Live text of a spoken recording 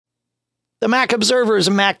The Mac Observer's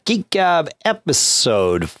Mac Geek Gab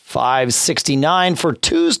episode 569 for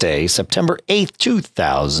Tuesday, September 8th,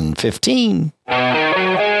 2015.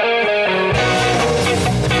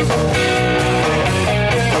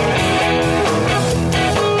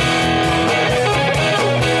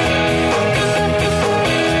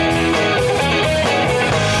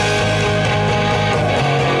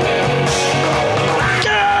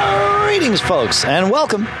 Greetings, folks, and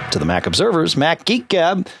welcome to the Mac Observer's Mac Geek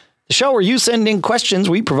Gab, the show where you send in questions,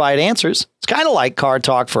 we provide answers. It's kind of like Car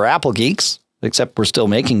Talk for Apple geeks, except we're still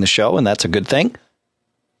making the show, and that's a good thing.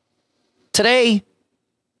 Today,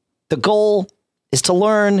 the goal is to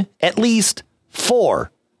learn at least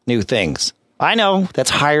 4 new things. I know that's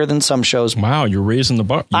higher than some shows. Wow, you're raising the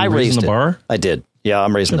bar. I raised the bar. I did. Yeah,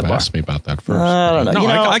 I'm raising the bar. Ask me about that first. I don't know.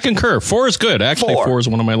 No, I concur. 4 is good. Actually, 4 is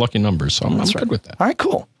one of my lucky numbers, so I'm good with that. All right,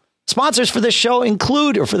 cool. Sponsors for this show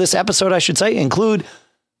include, or for this episode, I should say, include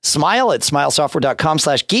Smile at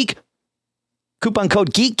smilesoftware.com/geek. Coupon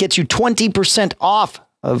code GEEK gets you 20% off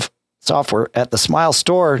of software at the Smile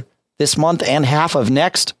store this month and half of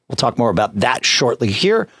next. We'll talk more about that shortly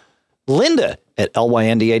here. Lynda at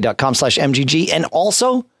lynda.com/MGG, and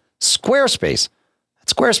also Squarespace at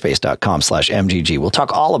squarespace.com/MGG. We'll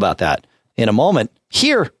talk all about that in a moment.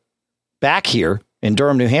 Back here in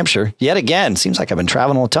Durham, New Hampshire, yet again. Seems like I've been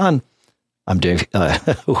traveling a ton. I'm Dave.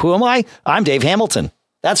 Who am I? I'm Dave Hamilton.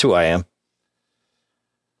 That's who I am.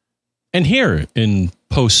 And here in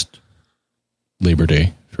post-Labor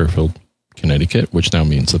Day, Fairfield, Connecticut, which now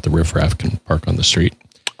means that the riffraff can park on the street.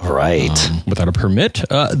 All right. Without a permit.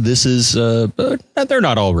 This is, they're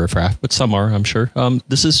not all riffraff, but some are, I'm sure.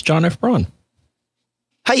 This is John F. Braun.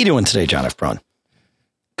 How you doing today, John F. Braun?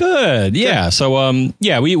 Good. Yeah. So,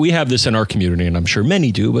 we have this in our community, and I'm sure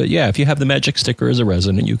many do. But yeah, if you have the magic sticker as a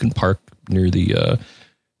resident, you can park near the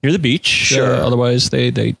beach. Sure. Otherwise,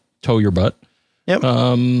 they tow your butt. Yep.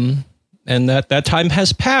 And that time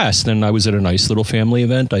has passed. And I was at a nice little family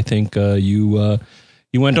event. I think you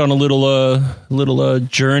went on a little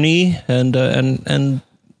journey and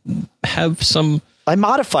have some. I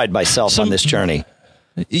modified myself on this journey.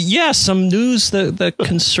 Yeah, some news that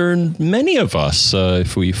concern many of us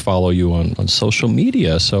if we follow you on social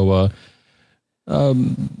media. So,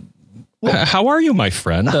 how are you, my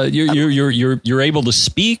friend? You're able to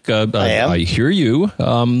speak. I am. I hear you.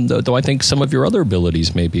 Though I think some of your other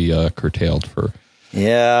abilities may be curtailed for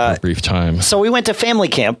a brief time. So we went to family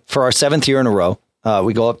camp for our 7th year in a row.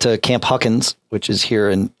 We go up to Camp Huckins, which is here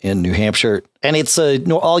in New Hampshire, and it's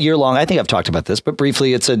all year long. I think I've talked about this, but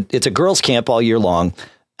briefly, it's a girls' camp all year long,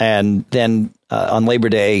 and then on Labor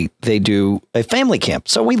Day they do a family camp.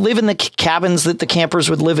 So we live in the cabins that the campers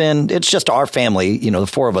would live in. It's just our family, the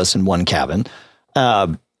 4 of us in one cabin,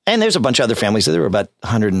 and there's a bunch of other families. There were about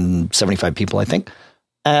 175 people, I think,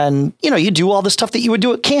 and you do all the stuff that you would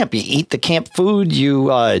do at camp. You eat the camp food.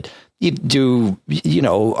 You do,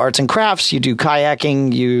 arts and crafts, you do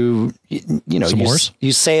kayaking, you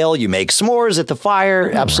sail, you make s'mores at the fire.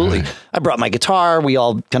 Absolutely. Right. I brought my guitar. We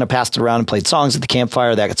all kind of passed it around and played songs at the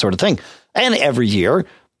campfire, that sort of thing. And every year,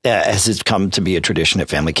 as it's come to be a tradition at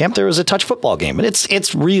family camp, there was a touch football game, and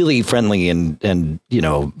it's really friendly and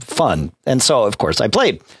fun. And so, of course, I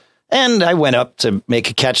played, and I went up to make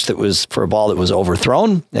a catch that was for a ball that was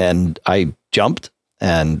overthrown, and I jumped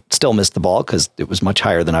and still missed the ball because it was much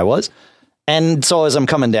higher than I was. And so as I'm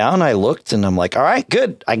coming down, I looked and I'm like, all right,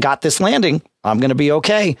 good. I got this landing. I'm going to be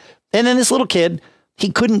okay. And then this little kid, he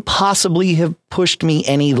couldn't possibly have pushed me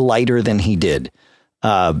any lighter than he did.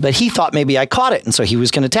 But he thought maybe I caught it. And so he was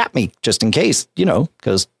going to tap me just in case,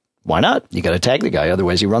 because why not? You got to tag the guy.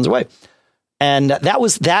 Otherwise he runs away. And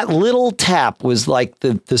that little tap was like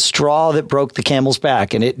the straw that broke the camel's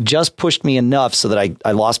back. And it just pushed me enough so that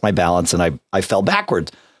I lost my balance and I fell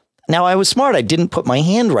backwards. Now, I was smart. I didn't put my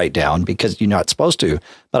hand right down because you're not supposed to.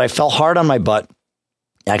 But I fell hard on my butt.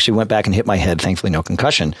 Actually went back and hit my head. Thankfully, no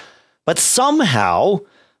concussion. But somehow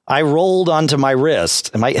I rolled onto my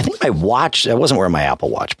wrist. And I think my watch, I wasn't wearing my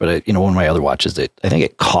Apple Watch, but one of my other watches, I think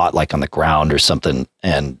it caught like on the ground or something.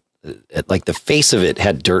 And like the face of it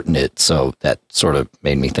had dirt in it. So that sort of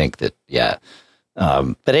made me think that, yeah.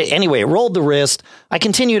 Anyway, it rolled the wrist. I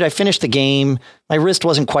continued. I finished the game. My wrist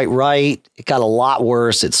wasn't quite right. It got a lot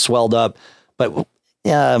worse. It swelled up. But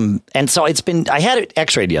and so I had it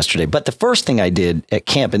x-rayed yesterday. But the first thing I did at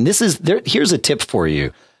camp, and here's a tip for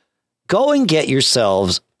you. Go and get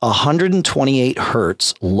yourselves 128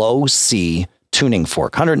 hertz low C tuning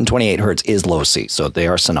fork. 128 hertz is low C, so they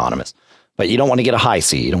are synonymous. But you don't want to get a high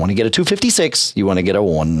C. You don't want to get a 256. You want to get a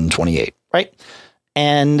 128, right?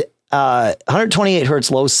 And 128 hertz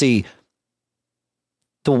low C,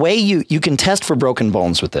 the way you can test for broken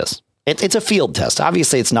bones with this. It's a field test.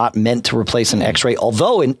 Obviously, it's not meant to replace an X-ray,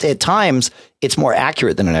 although at times it's more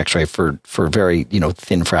accurate than an X-ray for very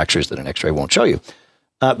thin fractures that an X-ray won't show you.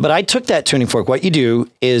 But I took that tuning fork. What you do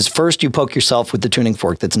is first you poke yourself with the tuning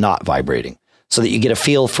fork that's not vibrating so that you get a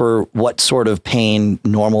feel for what sort of pain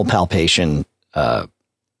normal palpation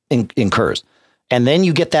incurs. And then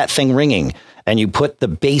you get that thing ringing and you put the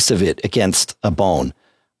base of it against a bone.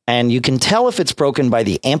 And you can tell if it's broken by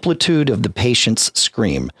the amplitude of the patient's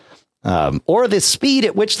scream. Or the speed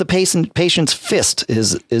at which the patient's fist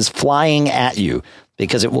is flying at you,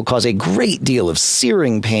 because it will cause a great deal of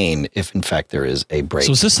searing pain if, in fact, there is a break.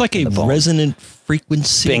 So is this like a resonant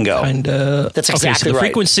frequency? Bingo. That's exactly right. The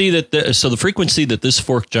frequency that this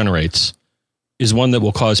fork generates is one that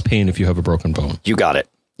will cause pain if you have a broken bone. You got it.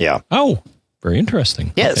 Yeah. Oh, very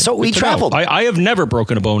interesting. Yeah. Okay. So we traveled. I have never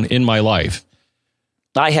broken a bone in my life.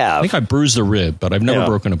 I have. I think I bruised a rib, but I've never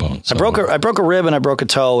broken a bone. So. I broke a rib and I broke a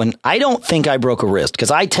toe, and I don't think I broke a wrist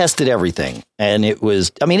because I tested everything, and it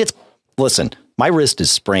was. I mean, listen, my wrist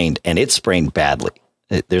is sprained, and it's sprained badly.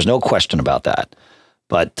 There's no question about that.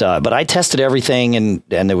 But I tested everything, and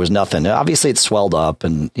there was nothing. Obviously, it swelled up,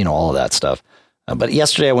 and all of that stuff. But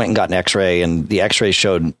yesterday I went and got an X-ray, and the X-ray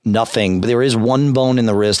showed nothing. But there is one bone in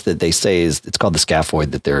the wrist that they say it's called the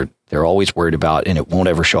scaphoid that they're always worried about, and it won't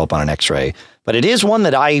ever show up on an X-ray. But it is one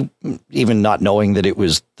that I, even not knowing that it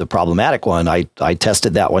was the problematic one, I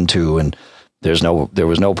tested that one too, and there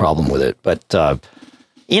was no problem with it. But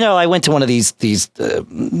I went to one of these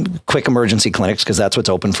quick emergency clinics because that's what's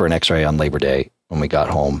open for an X-ray on Labor Day when we got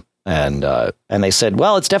home. And they said,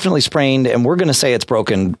 well, it's definitely sprained, and we're going to say it's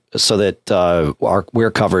broken so that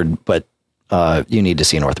we're covered, but you need to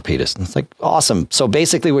see an orthopedist. And it's like, awesome. So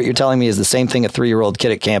basically what you're telling me is the same thing a 3-year-old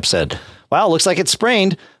kid at camp said. Well, looks like it's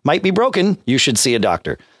sprained, might be broken. You should see a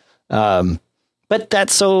doctor. But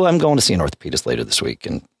so I'm going to see an orthopedist later this week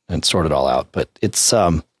and sort it all out. But it's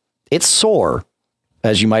sore,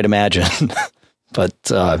 as you might imagine, but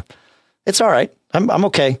it's all right. I'm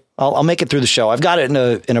okay. I'll make it through the show. I've got it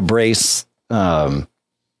in a brace,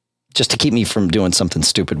 just to keep me from doing something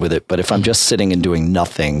stupid with it. But if I'm just sitting and doing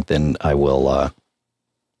nothing, then I will.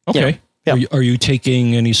 Okay. Yeah. Are you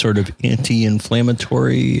taking any sort of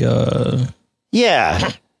anti-inflammatory?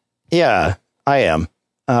 Yeah, I am.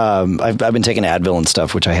 I've been taking Advil and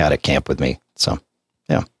stuff, which I had at camp with me. So,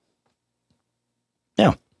 yeah.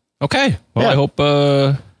 Okay. Well, I hope.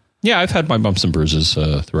 I've had my bumps and bruises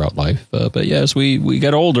throughout life, but as we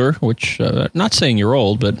get older, which not saying you're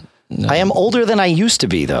old, but I am older than I used to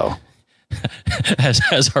be, though.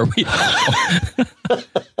 as are we.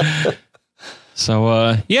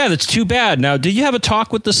 So that's too bad. Now, did you have a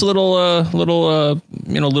talk with this little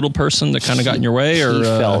person that kind of got in your way? Or he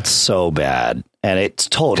felt so bad, and it's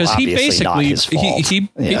totally obviously not his fault.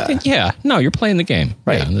 No, you're playing the game,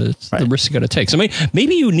 right? Yeah, it's the risk you got to take. So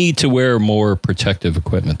maybe you need to wear more protective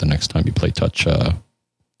equipment the next time you play touch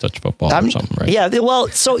football or something, right? Yeah. Well,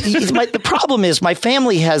 so the problem is my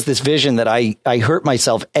family has this vision that I hurt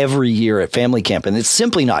myself every year at family camp, and it's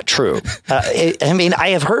simply not true. I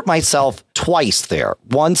have hurt myself twice there.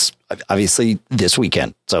 Once, obviously, this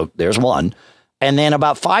weekend. So there's one. And then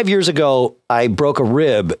about 5 years ago, I broke a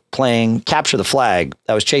rib playing Capture the Flag.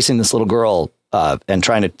 I was chasing this little girl and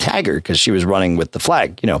trying to tag her because she was running with the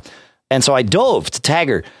flag, And so I dove to tag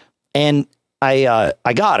her, and I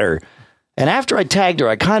got her. And after I tagged her,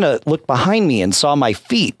 I kind of looked behind me and saw my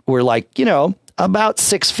feet were about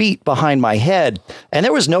 6 feet behind my head. And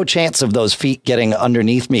there was no chance of those feet getting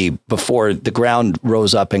underneath me before the ground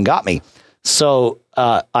rose up and got me. So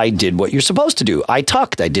I did what you're supposed to do. I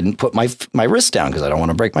tucked. I didn't put my wrist down because I don't want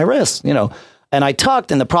to break my wrist, And I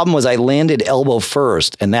tucked. And the problem was I landed elbow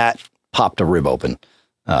first, and that popped a rib open.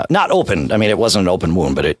 Not open. I mean, it wasn't an open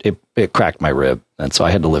wound, but it cracked my rib. And so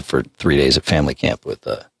I had to live for 3 days at family camp with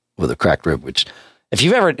a cracked rib, which if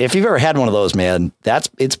you've ever had one of those, man,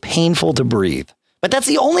 it's painful to breathe. But that's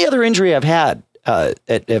the only other injury I've had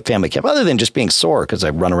at family camp, other than just being sore because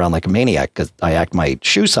I run around like a maniac because I act my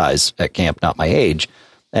shoe size at camp, not my age.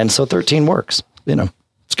 And so 13 works,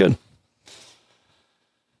 it's good.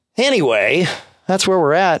 Anyway, that's where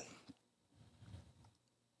we're at.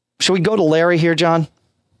 Should we go to Larry here, John?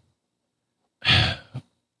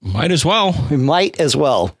 Might as well. We might as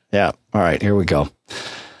well. Yeah. All right, here we go.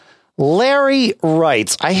 Larry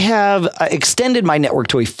writes, I have extended my network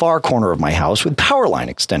to a far corner of my house with power line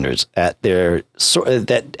extenders at their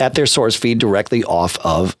source feed directly off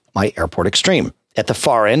of my Airport Extreme. At the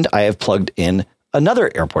far end, I have plugged in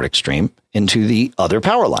another Airport Extreme into the other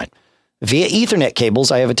power line. Via Ethernet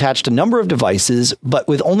cables, I have attached a number of devices, but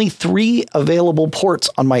with only 3 available ports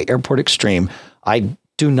on my Airport Extreme, I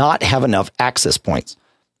do not have enough access points.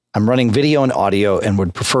 I'm running video and audio and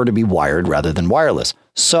would prefer to be wired rather than wireless.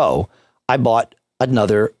 So I bought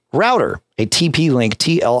another router, a TP-Link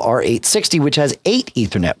TLR860, which has 8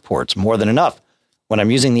 Ethernet ports, more than enough. When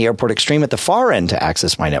I'm using the Airport Extreme at the far end to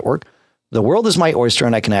access my network, the world is my oyster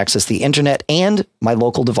and I can access the internet and my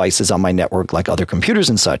local devices on my network like other computers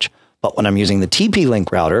and such. But when I'm using the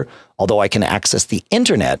TP-Link router, although I can access the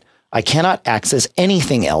internet, I cannot access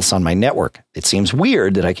anything else on my network. It seems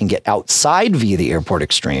weird that I can get outside via the Airport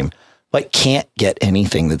Extreme, but can't get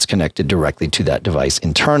anything that's connected directly to that device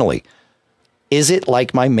internally. Is it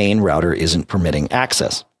like my main router isn't permitting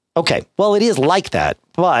access? Okay, well, it is like that,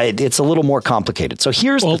 but it's a little more complicated. So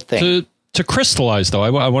here's the thing. To crystallize, though,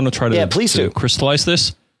 I want to try to, please do. Crystallize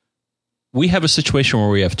this. We have a situation where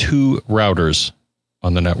we have 2 routers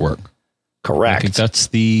on the network. Correct. I think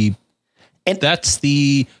that's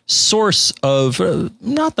the source of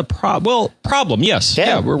not the problem. Yes.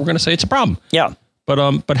 Yeah. We're going to say it's a problem. Yeah.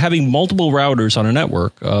 But having multiple routers on a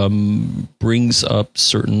network brings up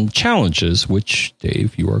certain challenges, which,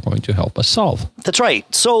 Dave, you are going to help us solve. That's right.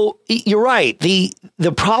 So you're right. The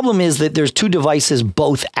problem is that there's 2 devices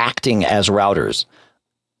both acting as routers.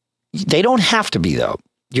 They don't have to be, though.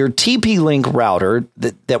 Your TP-Link router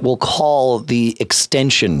that we'll call the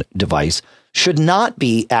extension device should not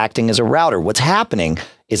be acting as a router. What's happening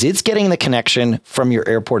is it's getting the connection from your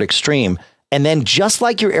Airport Extreme. And then just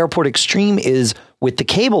like your Airport Extreme is with the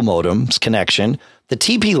cable modem's connection, the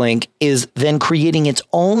TP-Link is then creating its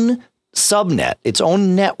own subnet, its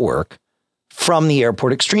own network from the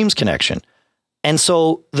Airport Extreme's connection. And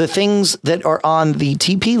so the things that are on the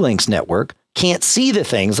TP-Link's network can't see the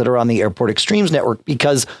things that are on the Airport Extreme's network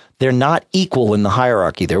because they're not equal in the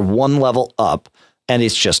hierarchy. They're one level up, and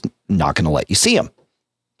it's just not going to let you see them.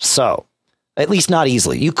 So, at least not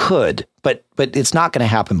easily. You could, but it's not going to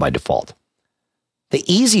happen by default. The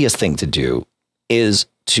easiest thing to do is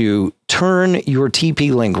to turn your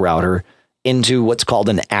TP-Link router into what's called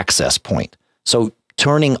an access point. So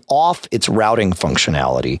turning off its routing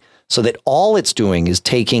functionality so that all it's doing is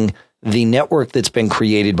taking the network that's been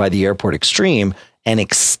created by the Airport Extreme and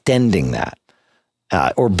extending that,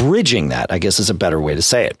 or bridging that, I guess is a better way to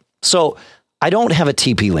say it. So I don't have a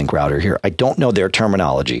TP-Link router here. I don't know their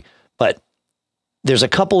terminology, but there's a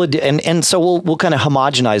couple of, and so we'll kind of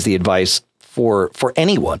homogenize the advice for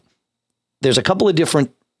anyone. There's a couple of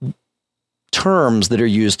different terms that are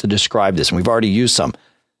used to describe this, and we've already used some.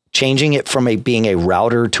 Changing it from being a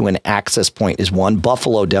router to an access point is one.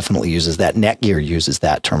 Buffalo definitely uses that. Netgear uses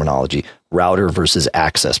that terminology, router versus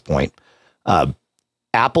access point.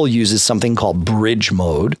 Apple uses something called bridge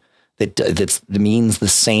mode that means the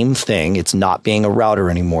same thing. It's not being a router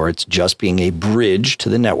anymore. It's just being a bridge to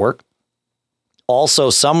the network. Also,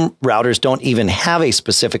 some routers don't even have a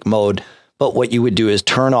specific mode, but what you would do is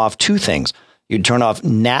turn off 2 things. You'd turn off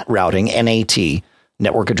NAT routing, NAT,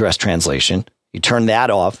 network address translation. You turn that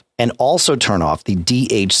off and also turn off the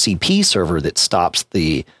DHCP server that stops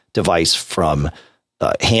the device from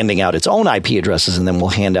handing out its own IP addresses, and then we'll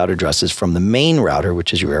hand out addresses from the main router,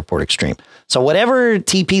 which is your Airport Extreme. So whatever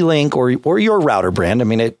TP-Link or your router brand, I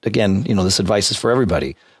mean, this advice is for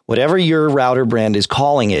everybody. Whatever your router brand is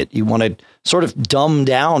calling it, you want to sort of dumb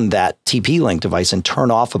down that TP-Link device and turn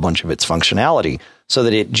off a bunch of its functionality so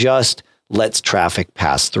that it just lets traffic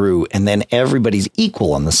pass through, and then everybody's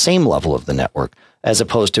equal on the same level of the network, as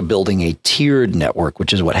opposed to building a tiered network,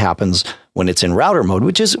 which is what happens when it's in router mode,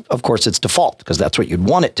 which is, of course, its default, because that's what you'd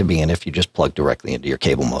want it to be in if you just plug directly into your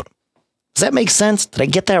cable modem. Does that make sense? Did I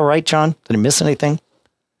get that right, John? Did I miss anything?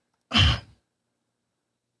 I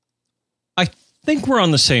think we're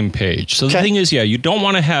on the same page. So the thing is, you don't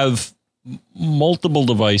want to have multiple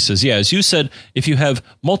devices. Yeah, as you said, if you have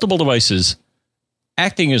multiple devices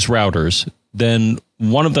acting as routers, then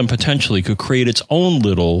one of them potentially could create its own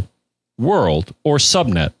little world or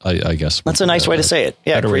subnet, I guess. That's a nice way to say it.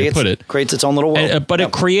 Yeah, creates its own little world. But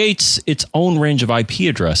it creates its own range of IP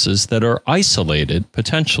addresses that are isolated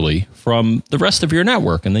potentially from the rest of your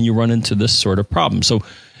network. And then you run into this sort of problem. So,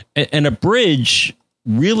 and a bridge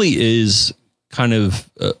really is kind of,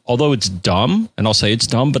 although it's dumb, and I'll say it's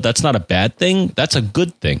dumb, but that's not a bad thing. That's a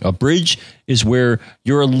good thing. A bridge is where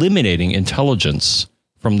you're eliminating intelligence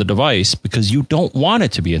from the device because you don't want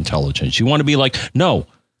it to be intelligent. You want to be like, no,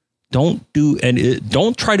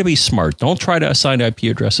 don't try to be smart. Don't try to assign IP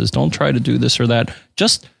addresses. Don't try to do this or that.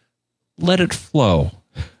 Just let it flow.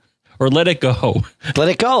 Or let it go. Let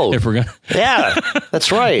it go. If we're gonna, yeah,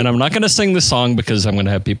 that's right. And I'm not going to sing the song because I'm going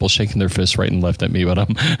to have people shaking their fists right and left at me. But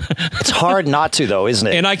it's hard not to, though, isn't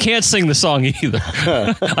it? And I can't sing the song either.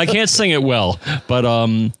 I can't sing it well. But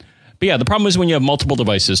But yeah, the problem is when you have multiple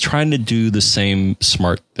devices trying to do the same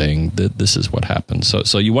smart thing, this is what happens.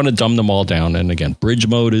 So you want to dumb them all down. And again, bridge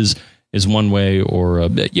mode is one way, or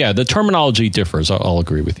the terminology differs. I'll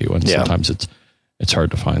agree with you. And sometimes it's hard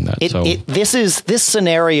to find that. This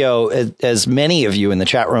scenario, as many of you in the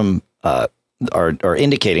chat room are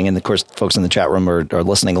indicating, and of course, folks in the chat room are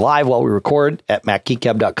listening live while we record at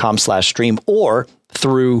macgeekgab.com/stream or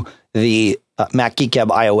through the Mac Geek Gab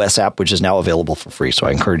iOS app, which is now available for free. So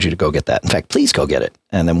I encourage you to go get that. In fact, please go get it,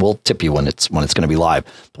 and then we'll tip you when it's going to be live.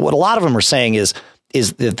 But what a lot of them are saying is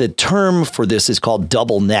that the term for this is called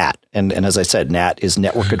double NAT. And as I said, NAT is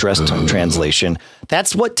network address translation.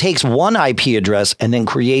 That's what takes one IP address and then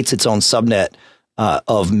creates its own subnet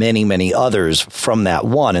of many, many others from that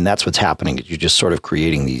one. And that's what's happening. You're just sort of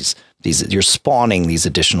creating these, you're spawning these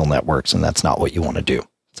additional networks, and that's not what you want to do.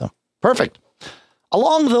 So perfect.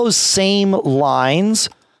 Along those same lines,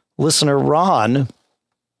 listener Ron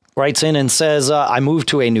writes in and says, I moved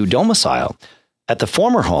to a new domicile. At the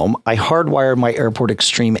former home, I hardwired my Airport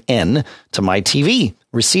Extreme N to my TV,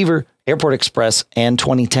 receiver, Airport Express, and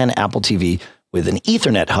 2010 Apple TV with an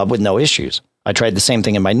Ethernet hub with no issues. I tried the same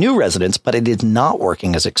thing in my new residence, but it is not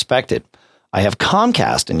working as expected. I have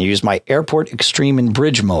Comcast and used my Airport Extreme in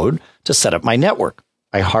bridge mode to set up my network.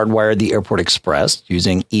 I hardwired the Airport Express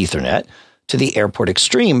using Ethernet to the Airport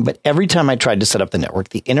Extreme, but every time I tried to set up the network,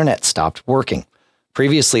 the internet stopped working.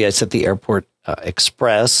 Previously, I set the Airport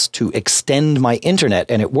Express to extend my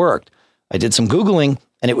internet, and it worked. I did some Googling,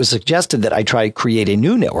 and it was suggested that I try to create a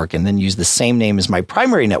new network and then use the same name as my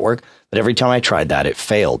primary network, but every time I tried that, it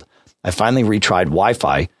failed. I finally retried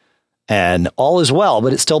Wi-Fi, and all is well,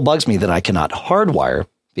 but it still bugs me that I cannot hardwire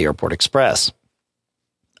the Airport Express.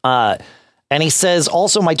 And he says,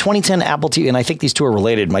 also, my 2010 Apple TV, and I think these two are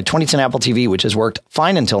related, my 2010 Apple TV, which has worked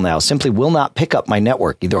fine until now, simply will not pick up my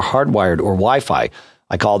network, either hardwired or Wi-Fi.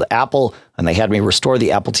 I called Apple, and they had me restore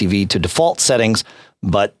the Apple TV to default settings,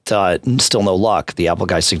 but still no luck. The Apple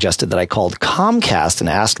guy suggested that I called Comcast and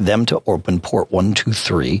asked them to open port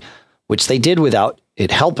 123, which they did without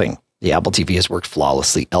it helping. The Apple TV has worked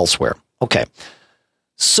flawlessly elsewhere. Okay,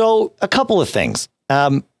 so a couple of things.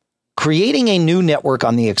 Creating a new network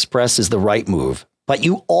on the Express is the right move, but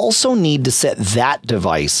you also need to set that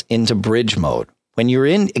device into bridge mode. When you're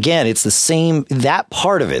in, again, it's the same, that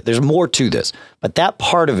part of it, there's more to this, but that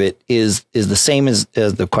part of it is the same as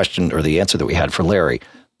the question or the answer that we had for Larry.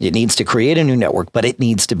 It needs to create a new network, but it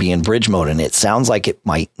needs to be in bridge mode, and it sounds like it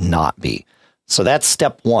might not be. So that's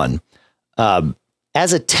step one.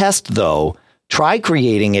 As a test, though, try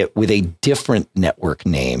creating it with a different network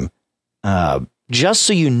name, just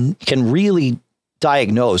so you can really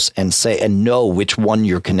diagnose and say and know which one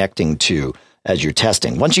you're connecting to as you're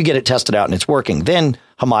testing. Once you get it tested out and it's working, then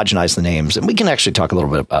homogenize the names. And we can actually talk a little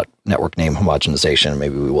bit about network name homogenization.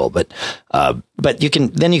 Maybe we will, but you can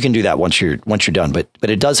do that once you're done. But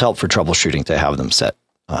it does help for troubleshooting to have them set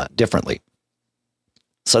differently.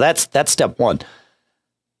 So that's step one.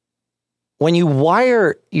 When you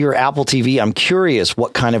wire your Apple TV, I'm curious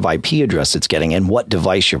what kind of IP address it's getting and what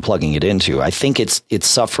device you're plugging it into. I think it's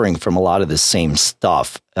suffering from a lot of the same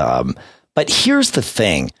stuff. But here's the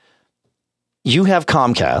thing. You have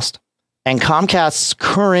Comcast, and Comcast's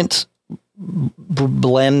current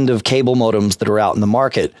blend of cable modems that are out in the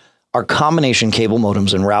market are combination cable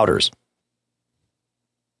modems and routers.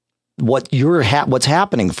 What's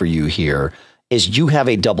happening for you here is you have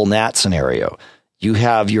a double NAT scenario. You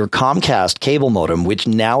have your Comcast cable modem, which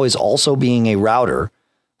now is also being a router.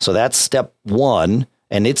 So that's step one,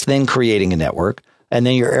 and it's then creating a network. And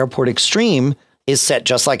then your Airport Extreme is set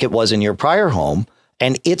just like it was in your prior home,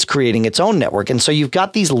 and it's creating its own network. And so you've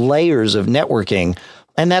got these layers of networking,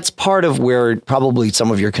 and that's part of where probably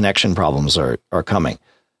some of your connection problems are coming.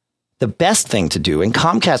 The best thing to do, and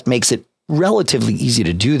Comcast makes it relatively easy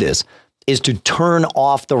to do this, is to turn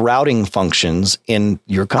off the routing functions in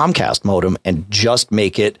your Comcast modem and just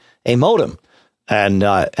make it a modem. And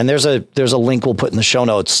there's a link we'll put in the show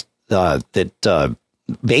notes that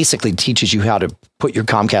basically teaches you how to put your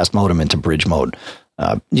Comcast modem into bridge mode.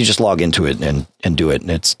 You just log into it and do it,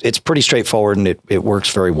 and it's pretty straightforward, and it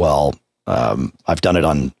works very well. I've done it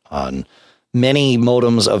on many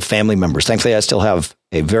modems of family members. Thankfully, I still have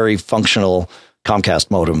a very functional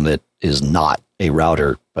Comcast modem that is not a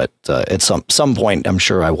router, but at some point, I'm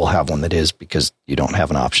sure I will have one that is, because you don't have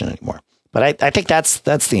an option anymore. But I think that's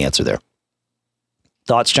the answer there.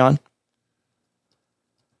 Thoughts, John?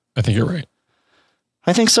 I think you're right.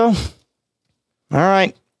 I think so. All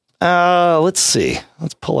right. Let's see.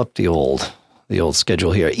 Let's pull up the old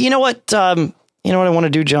schedule here. You know what? I want to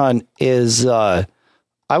do, John, is I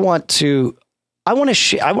want to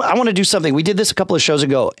do something. We did this a couple of shows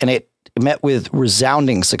ago, and met with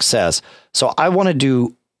resounding success. So I want to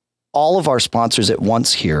do all of our sponsors at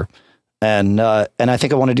once here. And I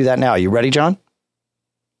think I want to do that now. You ready, John?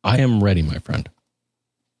 I am ready, my friend.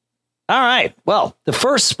 All right. Well, the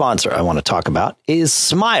first sponsor I want to talk about is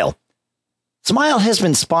Smile. Smile has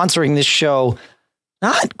been sponsoring this show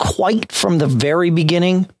not quite from the very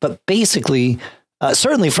beginning, but basically,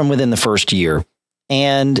 certainly from within the first year.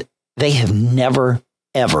 And they have never,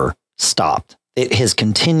 ever stopped. It has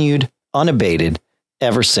continued unabated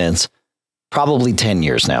ever since, probably 10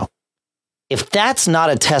 years now. If that's not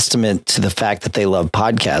a testament to the fact that they love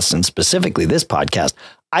podcasts, and specifically this podcast,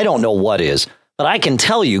 I don't know what is. But I can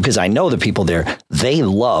tell you, because I know the people there, they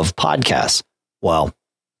love podcasts. Well,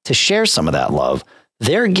 to share some of that love,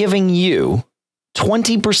 they're giving you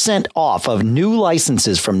 20% off of new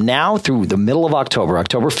licenses from now through the middle of October,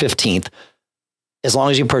 October 15th, as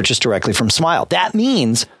long as you purchase directly from Smile. That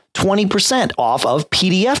means 20% off of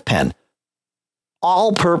PDF Pen,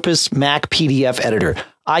 all-purpose Mac PDF editor.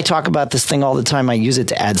 I talk about this thing all the time. I use it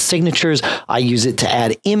to add signatures. I use it to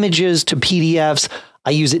add images to PDFs.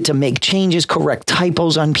 I use it to make changes, correct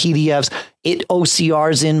typos on PDFs. It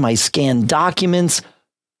OCRs in my scanned documents,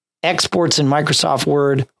 exports in Microsoft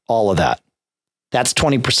Word, all of that. That's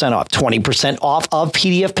 20% off. 20% off of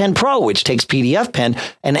PDF Pen Pro, which takes PDF Pen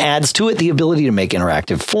and adds to it the ability to make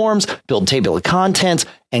interactive forms, build table of contents,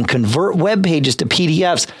 and convert web pages to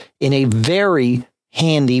PDFs in a very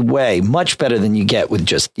handy way. Much better than you get with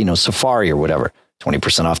just, Safari or whatever.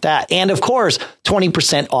 20% off that. And of course,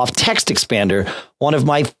 20% off Text Expander, one of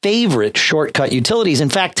my favorite shortcut utilities. In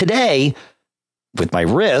fact, today, with my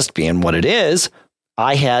wrist being what it is,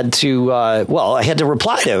 I had to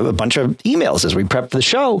reply to a bunch of emails as we prepped the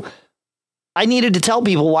show. I needed to tell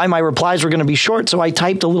people why my replies were going to be short. So I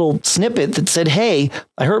typed a little snippet that said, hey,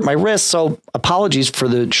 I hurt my wrist. So apologies for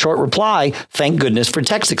the short reply. Thank goodness for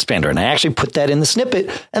Text Expander. And I actually put that in the snippet.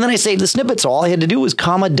 And then I saved the snippet. So all I had to do was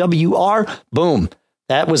comma WR. Boom.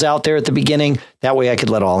 That was out there at the beginning. That way I could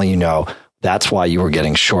let all of you know. That's why you were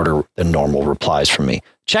getting shorter than normal replies from me.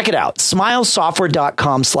 Check it out.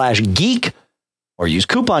 Smilesoftware.com/geek. Or use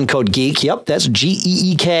coupon code GEEK. Yep, that's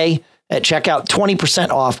GEEK at checkout.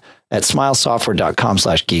 20% off at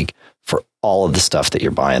smilesoftware.com/geek for all of the stuff that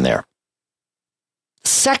you're buying there.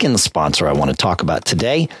 Second sponsor I want to talk about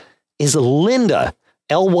today is Lynda,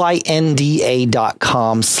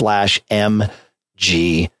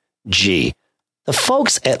 LYNDA.com/MGG. The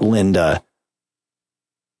folks at Lynda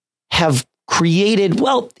have created,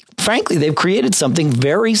 frankly, they've created something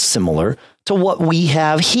very similar to what we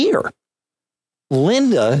have here.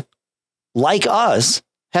 Lynda, like us,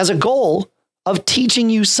 has a goal of teaching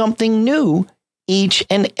you something new each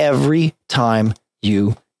and every time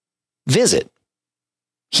you visit.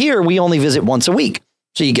 Here, we only visit once a week,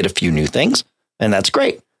 so you get a few new things, and that's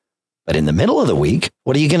great. But in the middle of the week,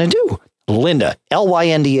 what are you going to do? Lynda,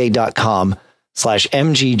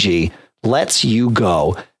 LYNDA.com/MGG, lets you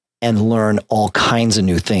go and learn all kinds of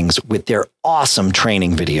new things with their awesome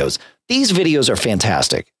training videos. These videos are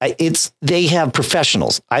fantastic. They have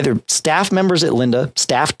professionals, either staff members at Lynda,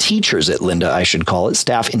 staff teachers at Lynda, I should call it,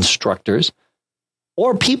 staff instructors,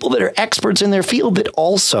 or people that are experts in their field that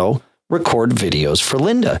also record videos for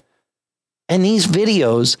Lynda. And these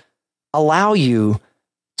videos allow you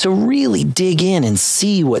to really dig in and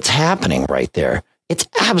see what's happening right there. It's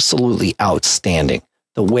absolutely outstanding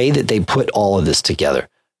the way that they put all of this together.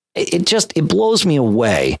 It blows me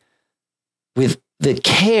away with the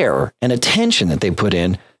care and attention that they put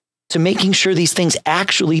in to making sure these things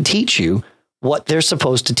actually teach you what they're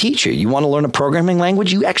supposed to teach you. You want to learn a programming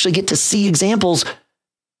language? You actually get to see examples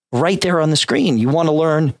right there on the screen. You want to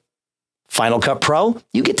learn Final Cut Pro?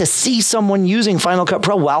 You get to see someone using Final Cut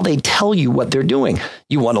Pro while they tell you what they're doing.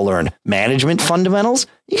 You want to learn management fundamentals?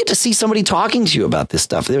 You get to see somebody talking to you about this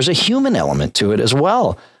stuff. There's a human element to it as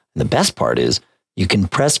well. And the best part is you can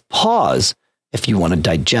press pause if you want to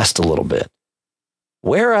digest a little bit.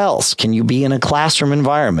 Where else can you be in a classroom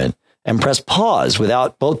environment and press pause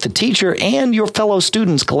without both the teacher and your fellow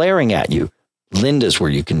students glaring at you? Lynda's where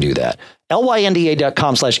you can do that.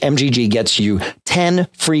 LYNDA.com/MGG gets you 10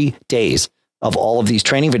 free days of all of these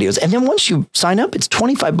training videos. And then once you sign up, it's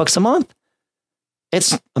 $25 a month.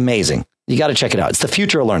 It's amazing. You got to check it out. It's the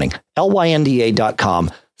future of learning.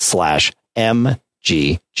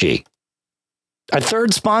 LYNDA.com/MGG. Our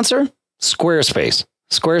third sponsor, Squarespace.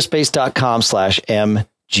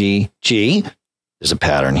 Squarespace.com/MGG. There's a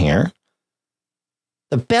pattern here.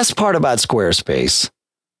 The best part about Squarespace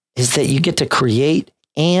is that you get to create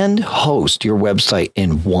and host your website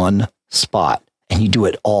in one spot, and you do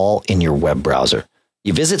it all in your web browser.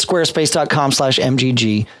 You visit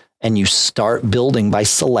squarespace.com/MGG, and you start building by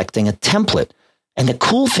selecting a template. And the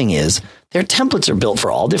cool thing is their templates are built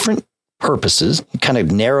for all different purposes. You kind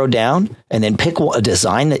of narrow down and then pick a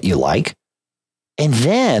design that you like. And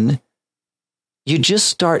then you just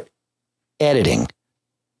start editing.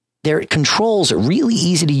 Their controls are really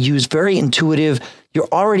easy to use, very intuitive. You're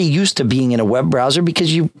already used to being in a web browser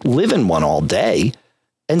because you live in one all day.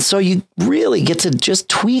 And so you really get to just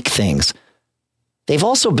tweak things. They've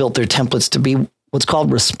also built their templates to be what's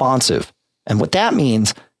called responsive. And what that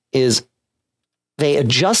means is they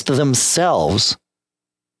adjust themselves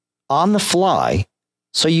on the fly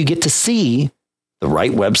so you get to see the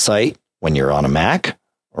right website when you're on a Mac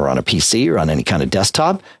or on a PC or on any kind of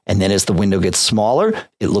desktop. And then as the window gets smaller,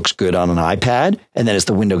 it looks good on an iPad. And then as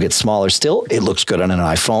the window gets smaller still, it looks good on an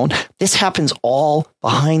iPhone. This happens all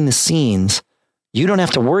behind the scenes. You don't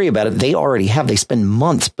have to worry about it. They already have. They spend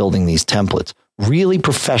months building these templates. Really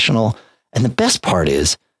professional. And the best part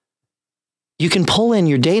is you can pull in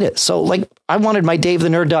your data. So like I wanted my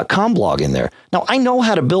DaveTheNerd.com blog in there. Now I know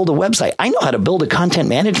how to build a website. I know how to build a content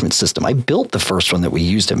management system. I built the first one that we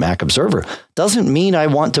used at Mac Observer. Doesn't mean I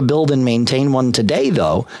want to build and maintain one today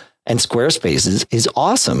though. And Squarespace is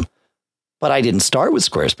awesome. But I didn't start with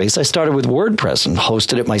Squarespace. I started with WordPress and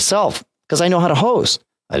hosted it myself because I know how to host.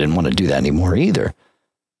 I didn't want to do that anymore either.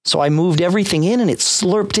 So I moved everything in and it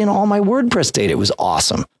slurped in all my WordPress data. It was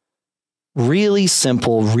awesome. Really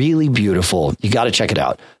simple, really beautiful. You got to check it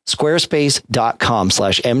out.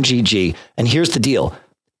 Squarespace.com/MGG. And here's the deal.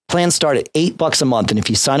 Plans start at $8 a month. And if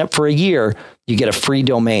you sign up for a year, you get a free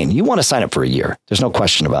domain. You want to sign up for a year. There's no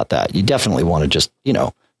question about that. You definitely want to just, you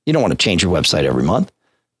don't want to change your website every month.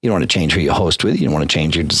 You don't want to change who you host with. You don't want to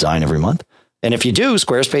change your design every month. And if you do,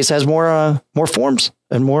 Squarespace has more forms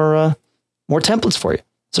and more templates for you.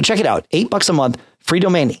 So check it out. $8 a month, free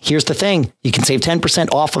domain. Here's the thing. You can save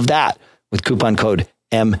 10% off of that with coupon code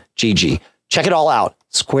MGG. Check it all out.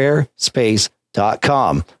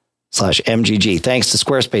 Squarespace.com/MGG. Thanks to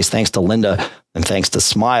Squarespace. Thanks to Linda. And thanks to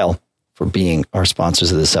Smile for being our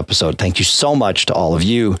sponsors of this episode. Thank you so much to all of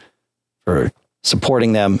you for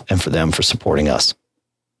supporting them and for them for supporting us.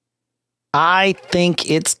 I think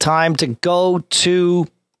it's time to go to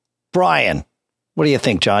Brian. What do you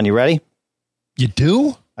think, John? You ready? You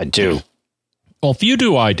do? I do. Well, if you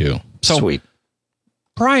do, I do. So sweet.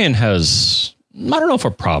 Brian has, I don't know if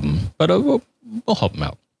a problem, but we'll help him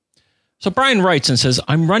out. So Brian writes and says,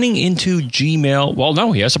 I'm running into Gmail. Well,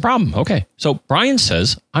 no, he has a problem. Okay. So Brian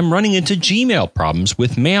says, I'm running into Gmail problems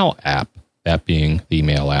with Mail app, that being the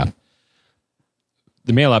Mail app,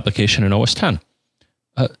 the Mail application in OS X.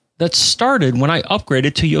 That started when I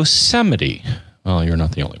upgraded to Yosemite. Well, you're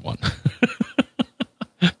not the only one.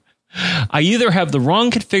 I either have the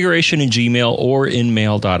wrong configuration in Gmail or in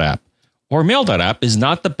Mail.app. Or Mail.app is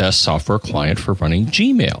not the best software client for running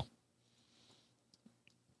Gmail.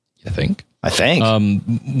 You think? I think.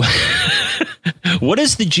 What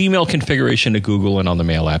is the Gmail configuration to Google and on the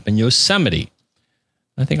Mail app in Yosemite?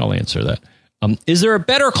 I think I'll answer that. Is there a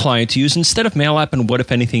better client to use instead of Mail app, and what,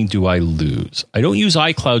 if anything, do I lose? I don't use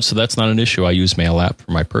iCloud, so that's not an issue. I use Mail app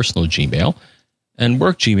for my personal Gmail and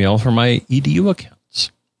work Gmail for my EDU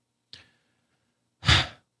accounts.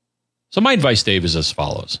 So my advice, Dave, is as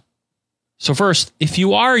follows. So first, if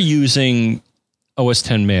you are using OS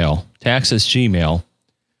X Mail to access Gmail,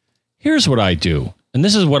 here's what I do. And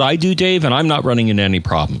this is what I do, Dave, and I'm not running into any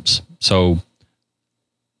problems. So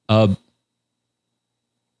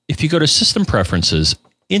if you go to System Preferences,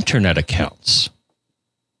 Internet Accounts,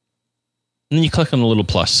 and then you click on the little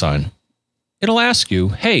plus sign, it'll ask you,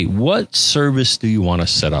 hey, what service do you want to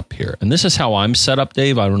set up here? And this is how I'm set up,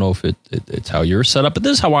 Dave. I don't know if it's how you're set up, but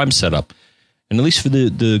this is how I'm set up. And at least for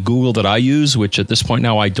the Google that I use, which at this point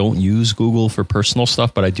now I don't use Google for personal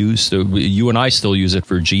stuff, but I do. So you and I still use it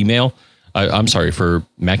for Gmail. I'm sorry, for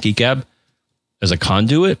MacGeekGab as a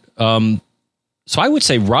conduit. So I would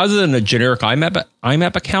say rather than a generic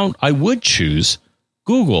IMAP account, I would choose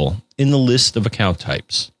Google in the list of account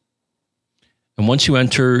types. And once you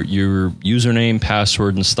enter your username,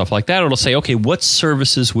 password, and stuff like that, it'll say, okay, what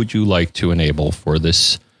services would you like to enable for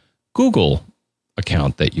this Google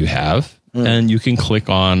account that you have? And you can click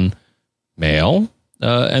on Mail.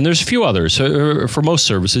 And there's a few others. So for most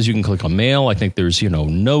services, you can click on Mail. I think there's,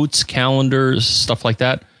 notes, calendars, stuff like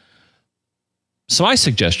that. So my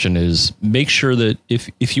suggestion is make sure that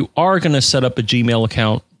if you are going to set up a Gmail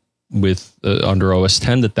account with under OS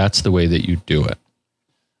X, that's the way that you do it.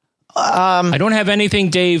 I don't have anything,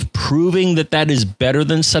 Dave, proving that is better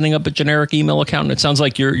than setting up a generic email account. And it sounds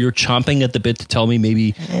like you're chomping at the bit to tell me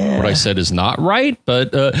maybe what I said is not right, but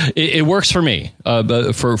it works for me.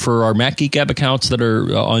 But for our Mac Geek Gab accounts that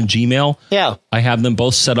are on Gmail, I have them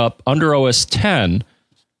both set up under OS 10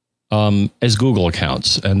 as Google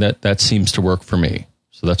accounts, and that seems to work for me.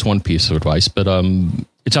 So that's one piece of advice. But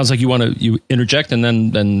it sounds like you interject and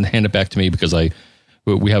then hand it back to me because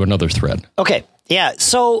we have another thread. Okay. Yeah.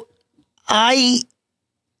 So I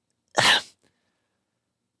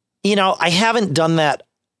haven't done that.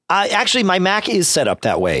 Actually, my Mac is set up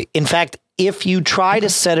that way. In fact, if you try to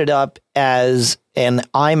set it up as an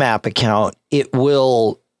IMAP account, it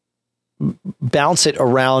will bounce it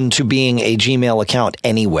around to being a Gmail account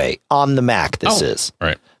anyway on the Mac. This is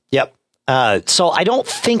right. Yep. So I don't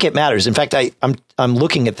think it matters. In fact, I'm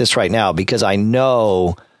looking at this right now because I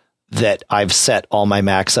know that I've set all my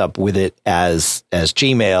Macs up with it as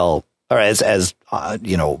Gmail or as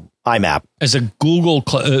IMAP, as a Google.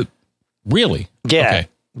 Really? Yeah. Okay.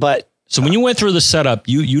 But so when you went through the setup,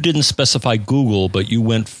 you didn't specify Google, but you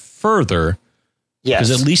went further. Yes.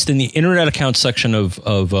 Because at least in the Internet account section of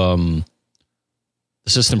the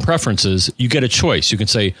system preferences, you get a choice. You can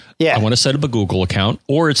say, I want to set up a Google account,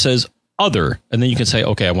 or it says other, and then you can say,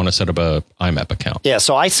 okay, I want to set up a IMAP account. Yeah.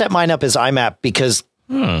 So I set mine up as IMAP because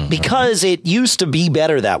it used to be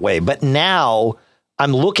better that way, but now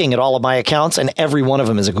I'm looking at all of my accounts and every one of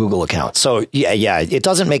them is a Google account. So yeah, it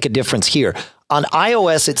doesn't make a difference here. On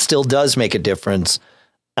iOS, it still does make a difference.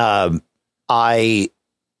 I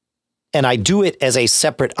do it as a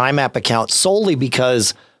separate IMAP account solely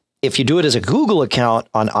because if you do it as a Google account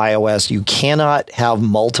on iOS, you cannot have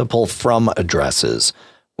multiple from addresses.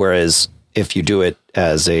 Whereas if you do it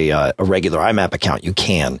as a regular IMAP account, you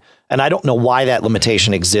can. And I don't know why that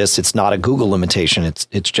limitation exists. It's not a Google limitation.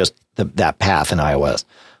 It's just that path in iOS.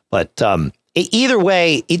 But either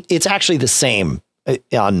way, it's actually the same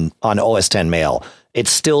on OS X Mail.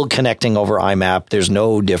 It's still connecting over IMAP. There's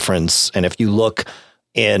no difference. And if you look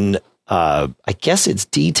in, I guess it's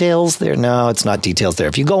details there. No, it's not details there.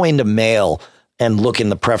 If you go into Mail and look in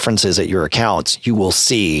the preferences at your accounts, you will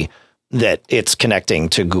see that it's connecting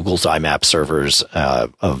to Google's IMAP servers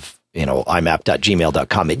of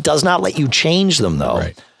imap.gmail.com. It does not let you change them, though.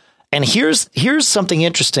 Right. And here's something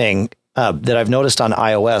interesting that I've noticed on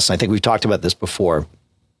iOS. And I think we've talked about this before.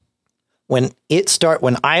 When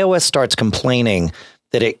iOS starts complaining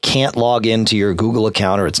that it can't log into your Google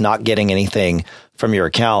account or it's not getting anything from your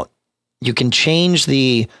account, you can change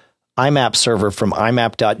the IMAP server from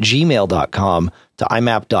imap.gmail.com to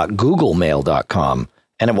imap.googlemail.com.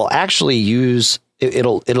 And it will actually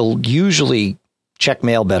it'll usually check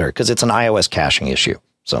mail better because it's an iOS caching issue.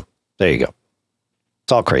 So there you go.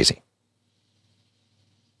 It's all crazy.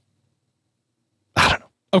 I don't know.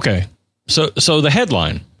 Okay. So the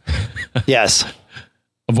headline. Yes.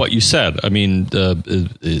 Of what you said. I mean,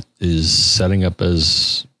 is setting up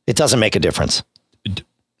as... It doesn't make a difference.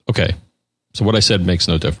 Okay. So what I said makes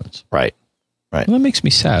no difference. Right. Well, that makes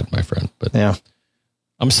me sad, my friend. But yeah,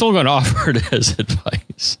 I'm still going to offer it as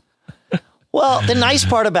advice. Well, the nice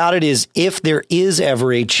part about it is if there is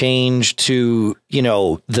ever a change to,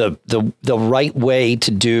 the right way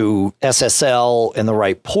to do SSL and the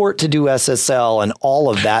right port to do SSL and all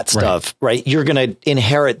of that stuff, right? You're going to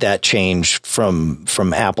inherit that change from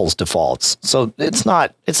Apple's defaults. So it's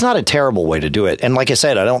not a terrible way to do it. And like I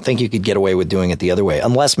said, I don't think you could get away with doing it the other way,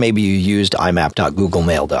 unless maybe you used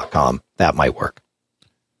imap.googlemail.com. That might work.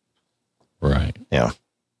 Right. Yeah.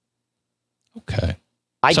 Okay.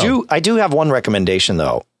 I do have one recommendation,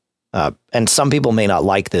 though, and some people may not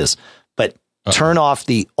like this, but turn off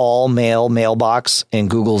the all mail mailbox in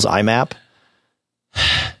Google's IMAP.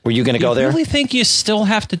 Were you going to go there? I really think you still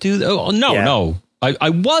have to do that. Oh, no.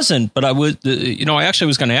 I wasn't, but I was, I actually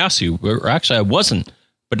was going to ask you, or actually I wasn't,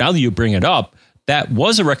 but now that you bring it up, that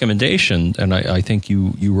was a recommendation. And I think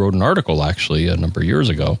you wrote an article actually a number of years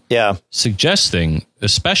ago. Yeah. Suggesting,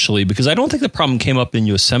 especially because I don't think the problem came up in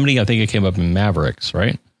Yosemite. I think it came up in Mavericks,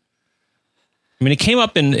 right? I mean, it came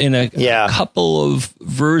up in a couple of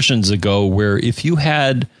versions ago where if you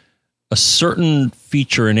had a certain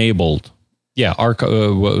feature enabled,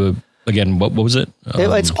 again, what was it?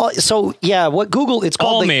 What Google, it's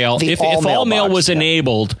called all mail. If all mail was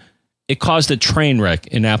enabled, it caused a train wreck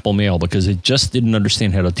in Apple Mail because it just didn't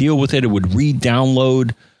understand how to deal with it. It would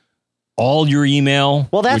re-download all your email.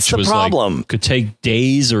 Well, that's the problem. Could take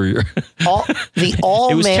days or it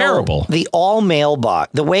was terrible. The all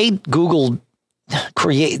mailbox, the way Google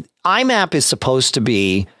IMAP is supposed to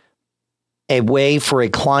be a way for a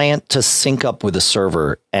client to sync up with a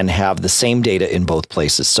server and have the same data in both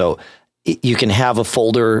places. So you can have a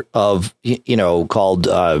folder of, called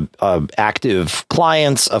active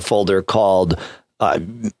clients, a folder called,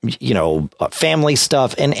 family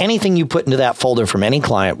stuff, and anything you put into that folder from any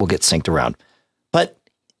client will get synced around. But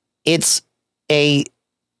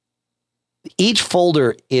each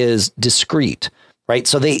folder is discrete, right?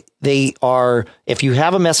 So they are, if you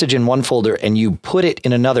have a message in one folder and you put it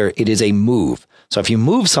in another, it is a move. So if you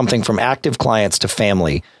move something from active clients to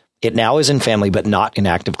family, it now is in family, but not in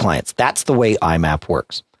active clients. That's the way IMAP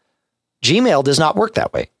works. Gmail does not work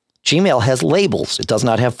that way. Gmail has labels. It does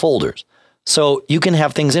not have folders. So you can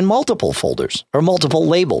have things in multiple folders or multiple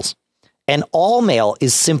labels. And all mail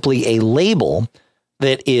is simply a label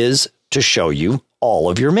that is to show you all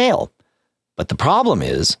of your mail. But the problem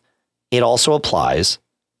is it also applies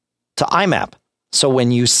to IMAP. So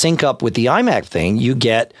when you sync up with the IMAP thing, you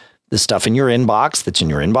get the stuff in your inbox that's in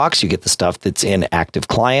your inbox. You get the stuff that's in active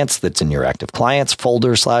clients that's in your active clients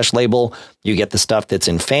folder / label. You get the stuff that's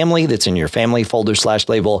in family that's in your family folder /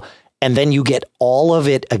 label. And then you get all of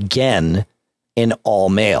it again in all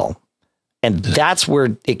mail. And that's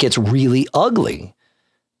where it gets really ugly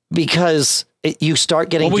because you start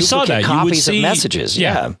getting duplicate copies of messages.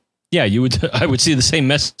 Yeah. I would see the same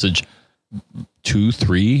message 2,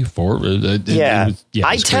 3, 4.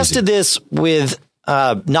 I tested this with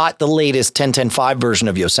not the latest 10.10.5 version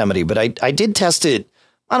of Yosemite, but I did test it.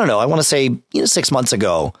 I don't know. I want to say 6 months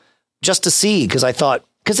ago just to see, because I thought,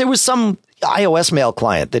 because there was some iOS mail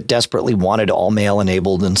client that desperately wanted all mail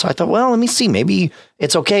enabled. And so I thought, well, let me see, maybe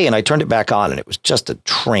it's okay. And I turned it back on and it was just a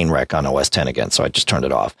train wreck on OS 10 again. So I just turned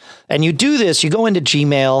it off. And you do this, you go into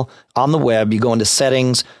Gmail on the web, you go into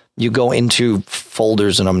settings, you go into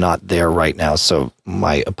folders, and I'm not there right now. So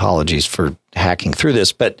my apologies for hacking through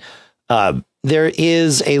this, but there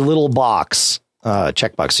is a little box,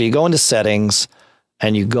 checkbox. So you go into settings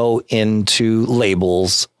and you go into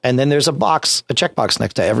labels, and then there's a checkbox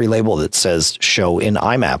next to every label that says show in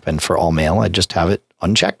IMAP. And for all mail, I just have it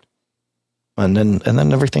unchecked, and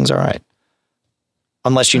then everything's all right.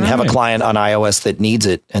 Unless you have a client on iOS that needs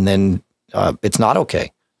it, and then it's not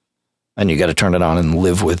okay, and you got to turn it on and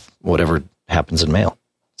live with whatever happens in mail.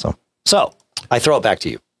 So I throw it back to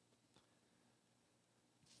you.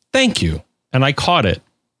 Thank you. And I caught it.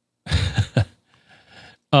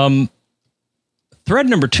 Thread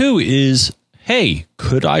number 2 is, hey,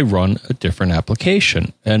 could I run a different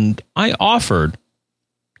application? And I offered,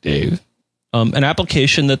 Dave, an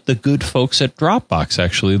application that the good folks at Dropbox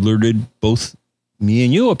actually alerted both me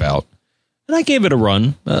and you about. And I gave it a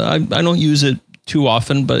run. I don't use it too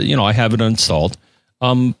often, but, I have it installed.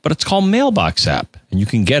 But it's called Mailbox App, and you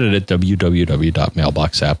can get it at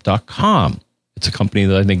www.mailboxapp.com. It's a company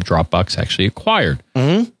that I think Dropbox actually acquired.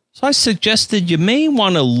 Mm-hmm. So I suggested you may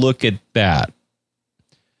want to look at that.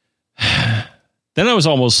 Then I was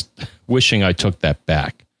almost wishing I took that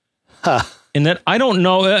back. And that I don't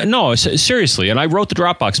know. No, seriously. And I wrote the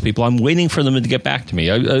Dropbox people. I'm waiting for them to get back to me.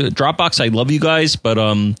 Dropbox, I love you guys, but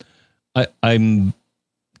I'm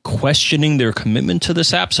questioning their commitment to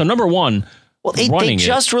this app. So number one, well, they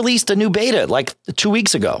just released a new beta like 2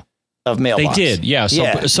 weeks ago of Mailbox. They did, yeah.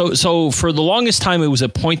 So for the longest time, it was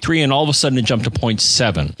at 0.3, and all of a sudden it jumped to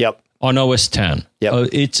 0.7. Yep. On OS 10. Yep.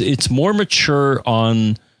 It's more mature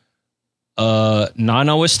on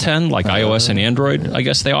non-OS 10, like iOS and Android. I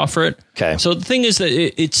guess they offer it. Okay. So the thing is that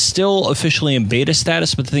it's still officially in beta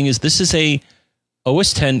status, but the thing is, this is a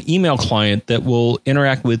OS 10 email client that will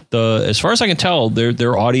interact with, as far as I can tell,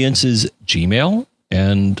 their audience is Gmail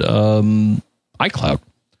and iCloud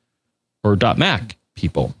or .Mac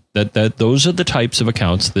people. That those are the types of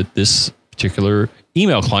accounts that this particular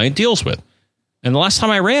email client deals with. And the last time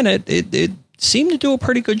I ran it, it seemed to do a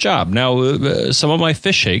pretty good job. Now, some of my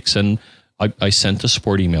fish shakes, and I sent a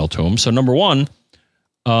support email to them. So number one,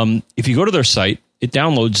 if you go to their site, it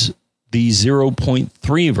downloads the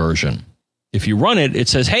 0.3 version. If you run it, it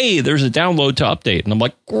says, hey, there's a download to update. And I'm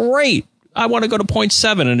like, great. I want to go to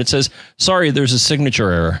 0.7. And it says, sorry, there's a signature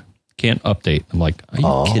error. Can't update. I'm like, are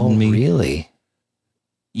you kidding me? Really?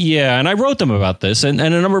 Yeah, and I wrote them about this, and a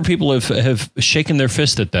number of people have shaken their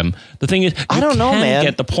fist at them. The thing is, I don't know, man.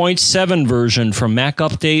 Get the 0.7 version from Mac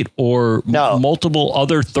Update or multiple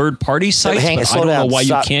other third-party sites, but I don't know why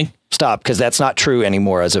you can't. Stop, because that's not true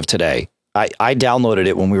anymore as of today. I downloaded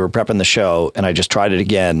it when we were prepping the show, and I just tried it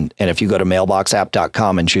again. And if you go to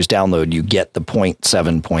mailboxapp.com and choose download, you get the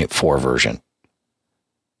 0.7.4 version.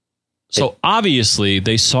 So obviously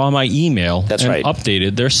they saw my email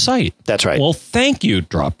updated their site. That's right. Well, thank you,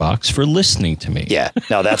 Dropbox, for listening to me. Yeah.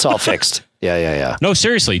 No, that's all fixed. Yeah. No,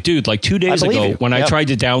 seriously, dude, like 2 days ago when I tried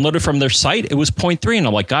to download it from their site, it was 0.3. And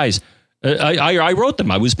I'm like, guys, I wrote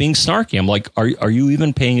them. I was being snarky. I'm like, are you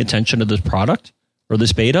even paying attention to this product or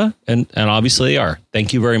this beta? And obviously they are.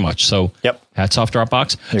 Thank you very much. So hats off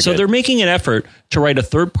Dropbox. So they're making an effort to write a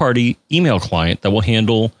third-party email client that will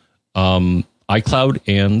handle iCloud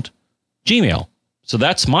and Gmail. So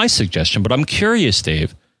that's my suggestion. But I'm curious,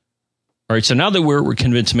 Dave. All right, so now that we're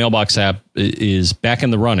convinced Mailbox app is back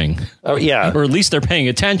in the running. Oh, yeah. Or at least they're paying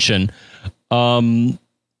attention.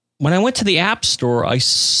 When I went to the App Store, I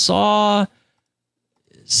saw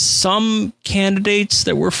some candidates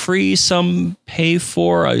that were free, some pay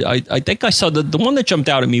for. I think I saw the one that jumped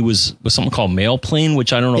out at me was something called Mailplane,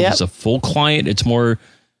 which I don't know if it's a full client. It's more,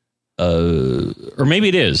 or maybe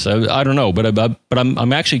it is. I don't know, but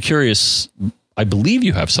I'm actually curious. I believe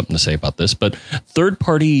you have something to say about this, but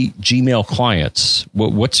third-party Gmail clients.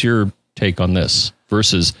 What's your take on this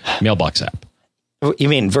versus Mailbox app? You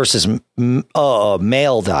mean versus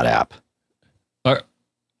mail.app?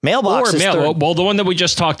 Mailbox is well, the one that we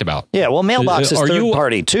just talked about. Yeah, well, Mailbox is third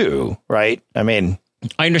party too, right? I mean,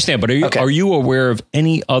 I understand, but are you aware of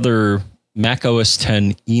any other Mac OS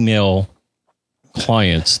X email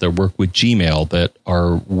clients that work with Gmail that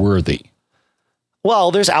are worthy?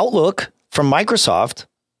 Well, there's Outlook from Microsoft,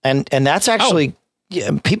 and that's actually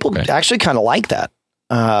people actually kind of like that.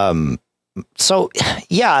 So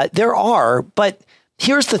yeah, there are, but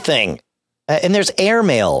here's the thing, and there's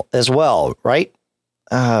Airmail as well, right?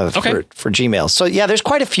 For Gmail. So yeah, there's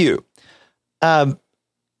quite a few.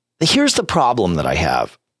 Here's the problem that I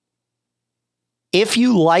have. If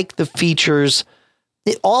you like the features,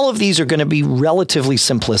 all of these are going to be relatively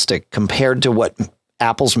simplistic compared to what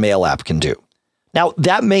Apple's Mail app can do. Now,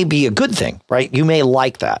 that may be a good thing, right? You may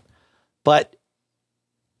like that, but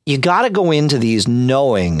you got to go into these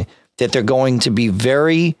knowing that they're going to be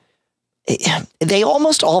they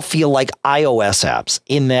almost all feel like iOS apps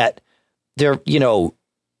in that they're,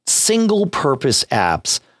 single purpose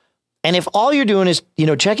apps. And if all you're doing is,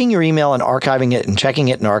 checking your email and archiving it and checking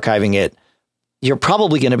it and archiving it, you're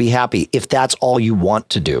probably going to be happy if that's all you want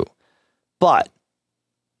to do. But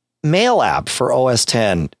Mail app for OS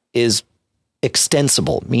X is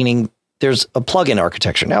extensible, meaning there's a plugin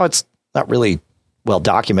architecture. Now, it's not really well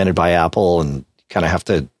documented by Apple, and you kind of have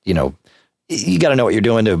to, you got to know what you're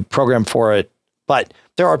doing to program for it. But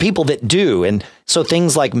there are people that do. And so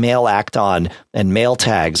things like Mail Act-On and Mail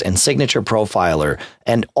Tags and Signature Profiler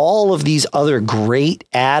and all of these other great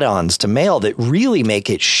add-ons to Mail that really make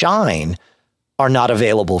it shine are not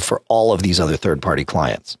available for all of these other third-party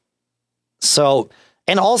clients. So,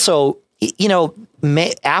 and also,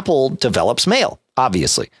 Apple develops Mail,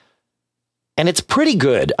 obviously. And it's pretty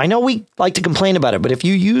good. I know we like to complain about it, but if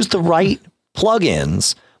you use the right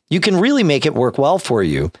plugins, you can really make it work well for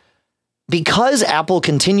you. Because Apple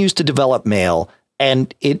continues to develop Mail,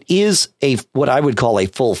 and it is what I would call a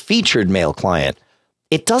full-featured Mail client,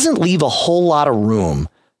 it doesn't leave a whole lot of room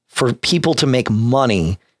for people to make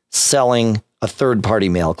money selling a third-party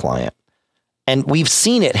Mail client. And we've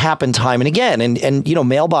seen it happen time and again. And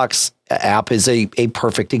Mailbox app is a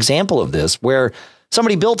perfect example of this, where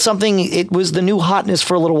somebody built something, it was the new hotness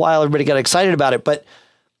for a little while, everybody got excited about it, but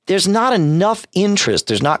there's not enough interest.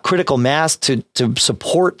 There's not critical mass to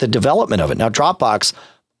support the development of it. Now, Dropbox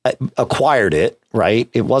acquired it, right?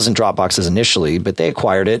 It wasn't Dropbox's initially, but they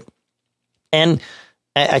acquired it. And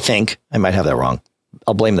I think I might have that wrong.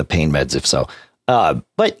 I'll blame the pain meds if so.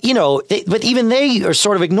 But even they are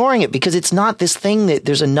sort of ignoring it because it's not this thing that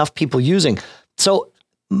there's enough people using. So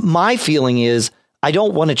my feeling is I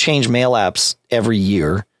don't want to change Mail apps every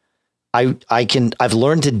year. I've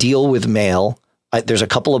learned to deal with Mail. There's a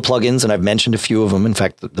couple of plugins, and I've mentioned a few of them. In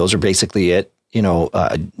fact, those are basically it.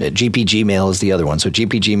 GPG Mail is the other one. So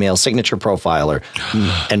GPG Mail, Signature Profiler,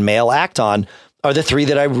 and Mail Act-On are the three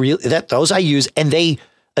that those I use. And they,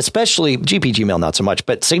 especially GPG Mail, not so much,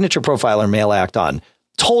 but Signature Profiler, Mail Act-On,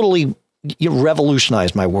 totally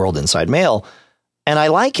revolutionized my world inside Mail. And I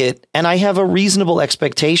like it. And I have a reasonable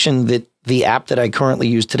expectation that the app that I currently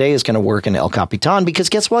use today is going to work in El Capitan, because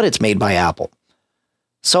guess what? It's made by Apple.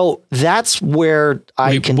 So that's where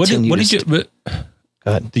I continue. What did you? Go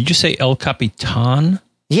ahead. Did you say El Capitan?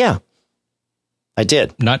 Yeah, I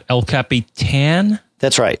did. Not El Capitan?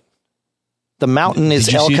 That's right. The mountain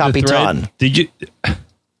is El Capitan. Did you?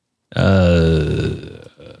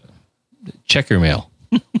 Check your mail.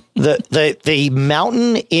 The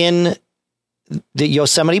mountain in the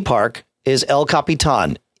Yosemite Park is El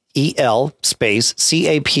Capitan. EL space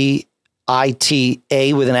CAPITA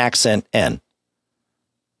with an accent N.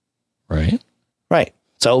 Right.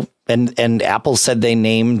 So, and Apple said they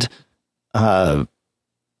named OS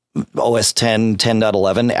X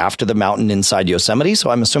 10.11 after the mountain inside Yosemite. So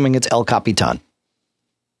I'm assuming it's El Capitan.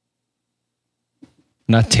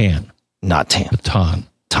 Not tan. Not tan. But tan.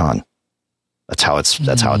 Tan. That's how it's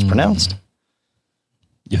pronounced.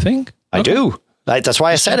 You think? I do. That's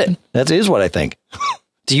why I said it. That is what I think.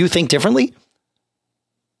 Do you think differently?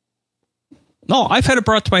 No, I've had it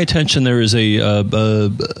brought to my attention there is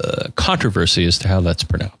a controversy as to how that's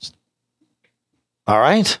pronounced. All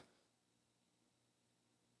right.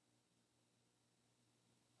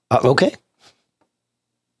 Okay.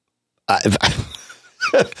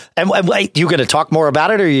 And wait, you going to talk more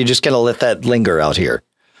about it, or are you just going to let that linger out here?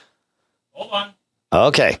 Hold on.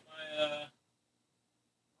 Okay.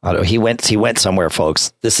 He went somewhere,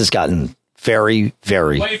 folks. This has gotten very,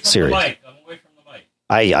 very serious. I'm away from the mic.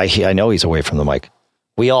 I know he's away from the mic.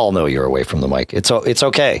 We all know you're away from the mic. It's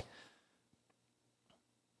okay.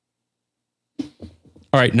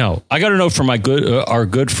 All right, no, I got a note from our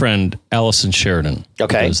good friend Allison Sheridan.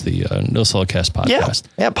 Okay, does the No Cellcast podcast.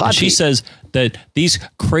 Yeah, and she says that these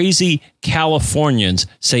crazy Californians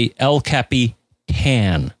say El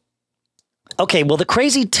Capitan. Okay, well, the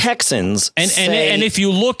crazy Texans and if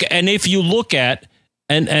you look at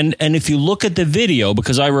the video,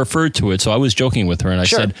 because I referred to it, so I was joking with her, and I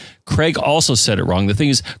said Craig also said it wrong. The thing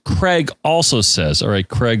is, Craig also says, all right,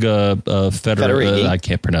 Craig Federighi, I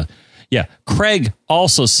can't pronounce. Yeah, Craig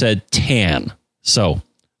also said tan. So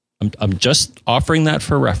I'm just offering that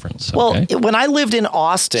for reference. Okay? Well, when I lived in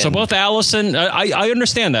Austin, so both Allison, I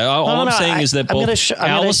understand that. All I'm saying is that both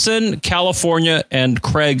Allison, California, and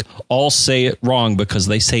Craig all say it wrong because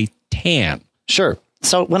they say tan. Sure.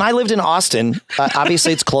 So when I lived in Austin,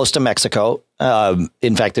 obviously it's close to Mexico.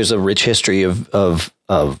 In fact, there's a rich history of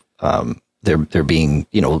there being,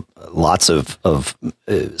 lots of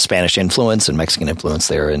Spanish influence and Mexican influence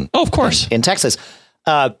there. And of course, in Texas,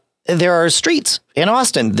 there are streets in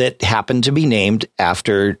Austin that happen to be named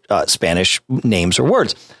after Spanish names or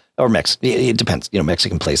words, or it depends,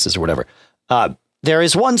 Mexican places or whatever. There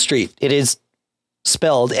is one street. It is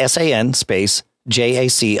spelled SAN space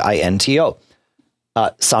JACINTO.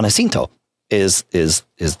 San Jacinto is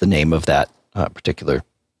the name of that particular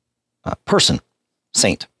person,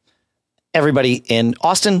 saint. Everybody in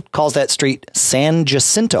Austin calls that street San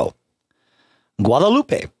Jacinto.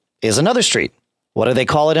 Guadalupe is another street. What do they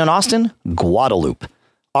call it in Austin? Guadalupe.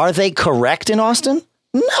 Are they correct in Austin?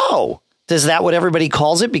 No. Is that what everybody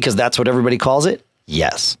calls it because that's what everybody calls it?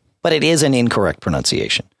 Yes. But it is an incorrect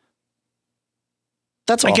pronunciation.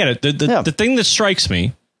 That's all. I get it. The thing that strikes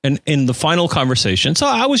me in the final conversation, so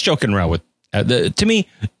I was joking around with, to me,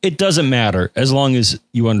 it doesn't matter as long as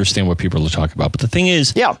you understand what people are talking about. But the thing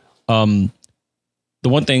is, the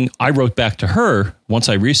one thing I wrote back to her once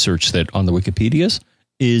I researched it on the Wikipedias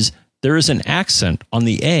is there is an accent on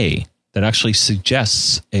the A that actually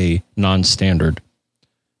suggests a non-standard.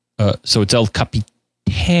 So it's El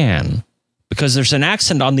Capitan because there's an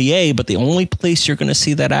accent on the A, but the only place you're going to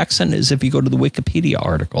see that accent is if you go to the Wikipedia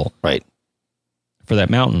article. Right. For that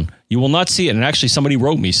mountain. You will not see it. And actually somebody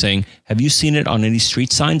wrote me saying, have you seen it on any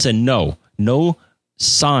street signs? And no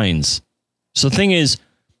signs. So the thing is,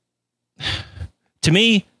 to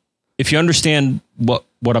me, if you understand what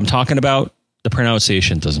I'm talking about, the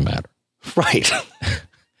pronunciation doesn't matter. Right.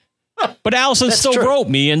 But Allison still wrote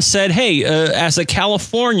me and said, hey, as a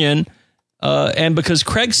Californian, and because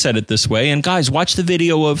Craig said it this way, and guys, watch the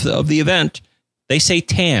video of the event, they say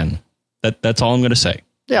tan. That's all I'm going to say.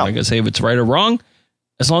 Yeah. I'm not going to say if it's right or wrong.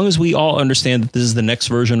 As long as we all understand that this is the next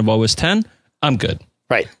version of OS 10, I'm good.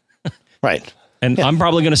 Right. Right. And I'm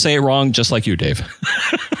probably going to say it wrong, just like you, Dave.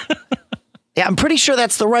 Yeah, I'm pretty sure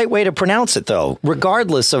that's the right way to pronounce it, though,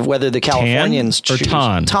 regardless of whether the Californians choose.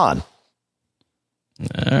 Tan. All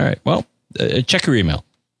right. Well, check your email.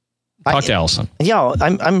 Talk to Allison. Yeah,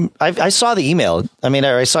 I saw the email. I mean,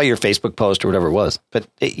 I saw your Facebook post or whatever it was, but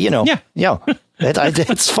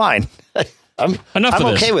it's fine. I'm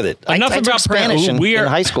okay with it. Enough I took about Spanish in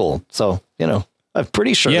high school, so I'm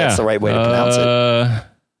pretty sure that's the right way to pronounce it.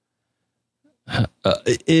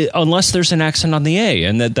 Unless there's an accent on the A,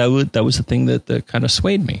 and that was the thing that kind of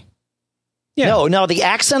swayed me. Yeah. No, the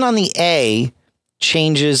accent on the A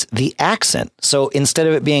changes the accent. So instead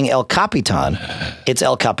of it being El Capitan, it's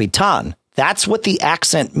El Capitan. That's what the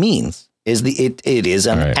accent means. It is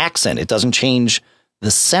an accent. It doesn't change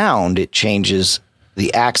the sound. It changes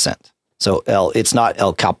the accent. So it's not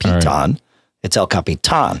El Capitan. It's El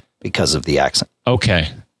Capitan because of the accent. Okay.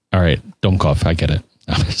 All right. Don't cough. I get it.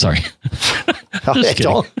 Sorry.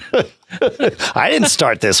 I didn't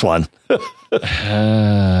start this one.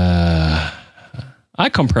 I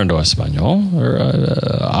comprendo español or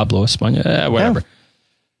hablo español, whatever.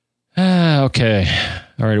 Yeah. Okay.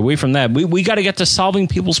 All right. Away from that, we got to get to solving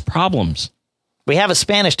people's problems. We have a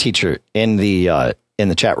Spanish teacher in the in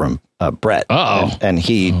the chat room, Brett. Uh-oh. And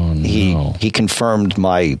he confirmed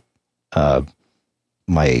my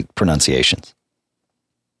my pronunciations.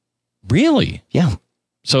 Really? Yeah.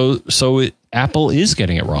 So Apple is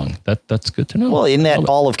getting it wrong. That's good to know. Well, in that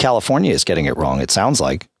all of California is getting it wrong, it sounds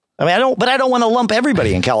like. I mean, I don't want to lump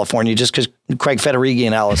everybody in California just because Craig Federighi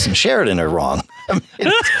and Allison Sheridan are wrong. I mean,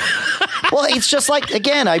 well, it's just like,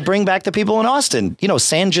 again, I bring back the people in Austin. You know,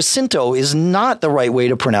 San Jacinto is not the right way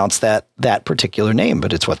to pronounce that particular name,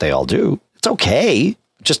 but it's what they all do. It's okay.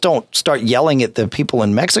 Just don't start yelling at the people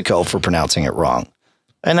in Mexico for pronouncing it wrong.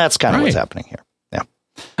 And that's kind of what's happening here. Yeah.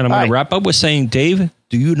 And I'm going to wrap up with saying, Dave,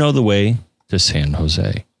 do you know the way to San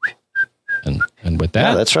Jose? And with that,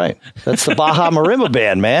 yeah, that's right. That's the Baja Marimba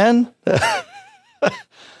Band, man. All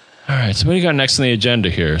right. So what do you got next on the agenda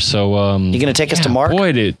here? So you going to take us to Mark?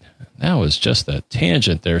 Boy, that was just a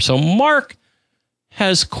tangent there. So Mark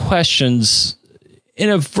has questions in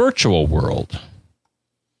a virtual world.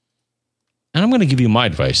 And I'm going to give you my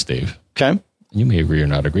advice, Dave. Okay. You may agree or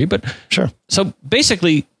not agree, but sure. So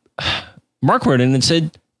basically, Mark wrote in and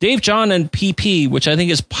said, Dave, John, and PP, which I think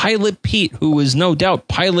is Pilot Pete, who is no doubt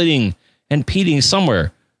piloting and peating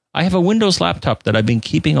somewhere. I have a Windows laptop that I've been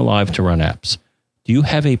keeping alive to run apps. Do you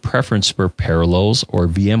have a preference for Parallels or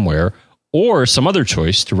VMware or some other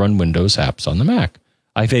choice to run Windows apps on the Mac?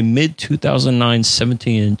 I have a mid-2009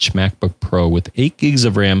 17-inch MacBook Pro with 8 gigs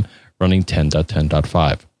of RAM running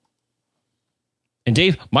 10.10.5. And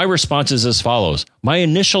Dave, my response is as follows. My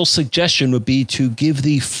initial suggestion would be to give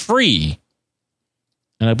the free,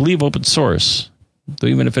 and I believe open source, though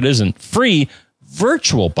even if it isn't, free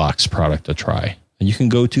VirtualBox product a try. And you can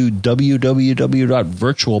go to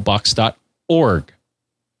www.virtualbox.org.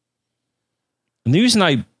 And the reason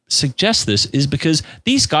I suggest this is because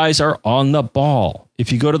these guys are on the ball.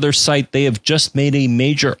 If you go to their site, they have just made a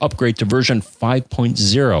major upgrade to version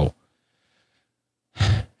 5.0.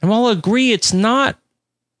 And while I agree it's not,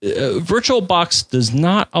 VirtualBox does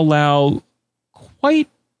not allow quite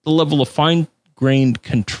the level of fine-grained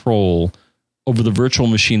control over the virtual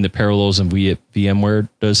machine that Parallels and VMware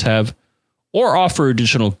does have, or offer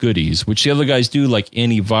additional goodies, which the other guys do, like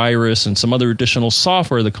antivirus and some other additional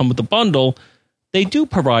software that come with the bundle. They do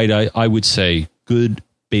provide, I would say, good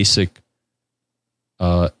basic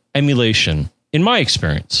emulation, in my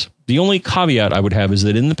experience. The only caveat I would have is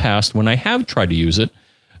that in the past, when I have tried to use it,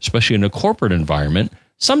 especially in a corporate environment,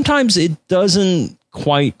 sometimes it doesn't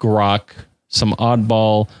quite grok some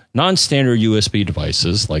oddball, non-standard USB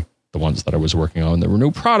devices, like the ones that I was working on that were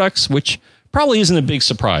new products, which probably isn't a big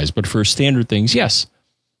surprise, but for standard things, yes.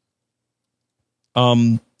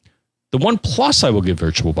 The one plus I will give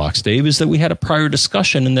VirtualBox, Dave, is that we had a prior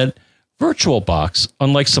discussion in that VirtualBox,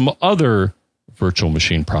 unlike some other virtual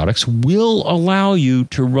machine products, will allow you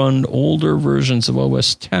to run older versions of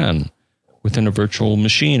OS X within a virtual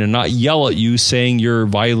machine and not yell at you saying you're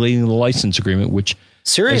violating the license agreement, which,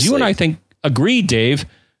 seriously, as you and I think agree, Dave,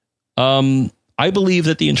 I believe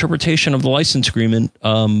that the interpretation of the license agreement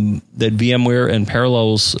that VMware and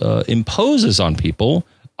Parallels imposes on people,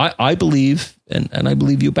 I believe, and I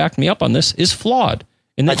believe you backed me up on this, is flawed.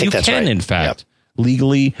 And that you can, in fact,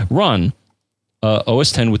 legally run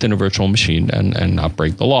OS X within a virtual machine and not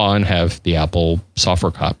break the law and have the Apple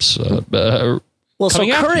software cops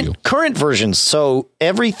current versions. So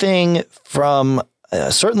everything from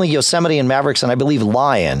certainly Yosemite and Mavericks, and I believe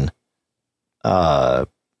Lion, are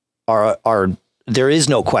there is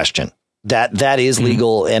no question that is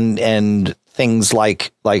legal, and things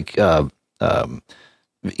like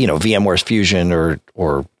VMware's Fusion or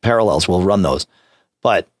Parallels will run those,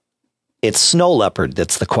 but it's Snow Leopard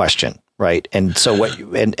that's the question, right? And so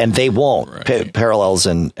and they won't. Right. Parallels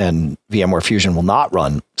and VMware Fusion will not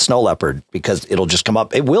run Snow Leopard because it'll just come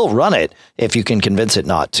up. It will run it if you can convince it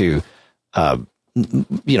not to.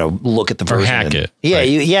 Look at the version. Or hack it.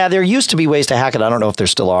 Yeah, right. There used to be ways to hack it. I don't know if there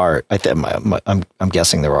still are. I'm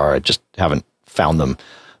guessing there are. I just haven't found them.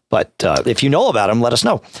 But if you know about them, let us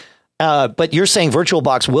know. But you're saying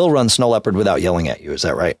VirtualBox will run Snow Leopard without yelling at you. Is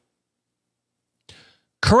that right?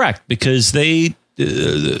 Correct, because they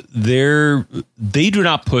do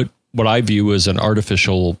not put what I view as an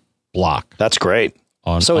artificial block. That's great.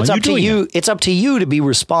 So it's up to you. It's up to you to be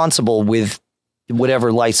responsible with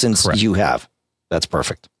whatever license you have. That's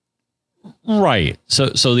perfect. Right.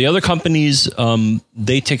 So the other companies,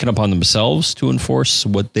 they take it upon themselves to enforce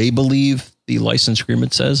what they believe the license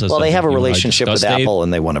agreement says. Well, they have a relationship with Apple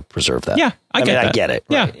and they want to preserve that. Yeah, I get it.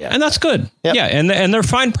 Right? Yeah, and that's good. Yep. Yeah, and they're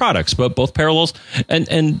fine products, but both Parallels.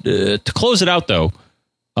 And to close it out, though,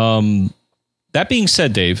 that being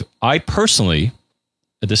said, Dave, I personally,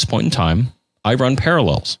 at this point in time, I run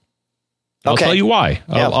Parallels. I'll tell you why.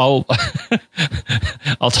 Yeah.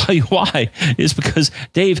 I'll tell you why. Is because,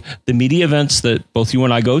 Dave, the media events that both you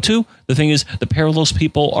and I go to, the thing is, the Parallels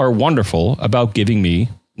people are wonderful about giving me,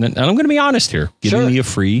 and I'm going to be honest here, giving me a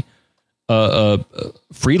free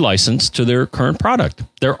license to their current product.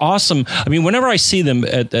 They're awesome. I mean, whenever I see them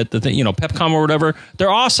at the thing, PepCom or whatever,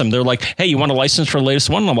 they're awesome. They're like, hey, you want a license for the latest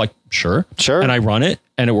one? And I'm like, sure. And I run it,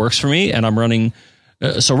 and it works for me, and I'm running.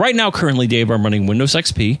 So right now, currently, Dave, I'm running Windows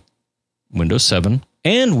XP, Windows 7,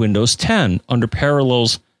 and Windows 10 under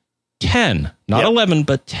Parallels 10, not 11,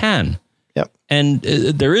 but 10. Yep. And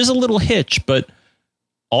there is a little hitch, but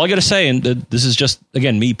all I got to say, and this is just,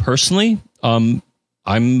 again, me personally, I'm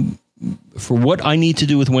for what I need to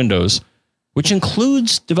do with Windows, which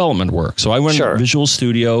includes development work. So I went to Visual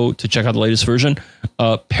Studio to check out the latest version.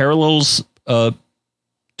 Parallels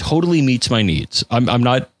totally meets my needs. I'm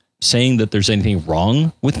not saying that there's anything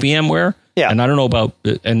wrong with VMware. Yeah. And I don't know about,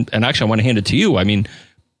 and actually I want to hand it to you. I mean,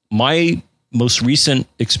 my most recent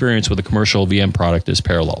experience with a commercial VM product is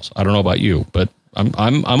Parallels. I don't know about you, but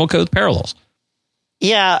I'm okay with Parallels.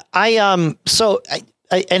 Yeah. And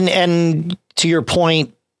to your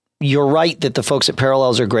point, you're right that the folks at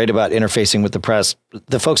Parallels are great about interfacing with the press.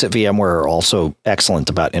 The folks at VMware are also excellent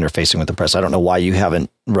about interfacing with the press. I don't know why you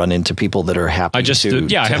haven't run into people that are happy I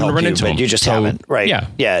haven't run into them. You just haven't, right?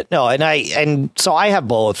 Yeah. No, and so I have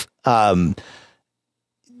both. Jim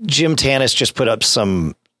Tanis just put up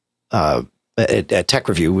some at Tech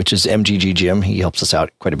Review, which is MGG Jim. He helps us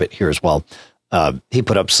out quite a bit here as well. He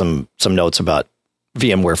put up some notes about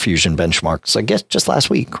VMware Fusion benchmarks, I guess just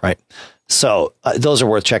last week, right? So those are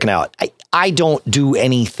worth checking out. I don't do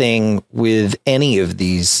anything with any of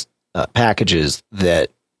these packages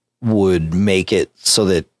that would make it so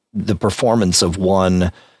that the performance of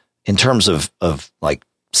one, in terms of like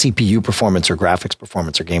CPU performance or graphics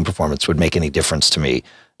performance or game performance, would make any difference to me.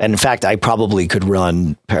 And in fact, I probably could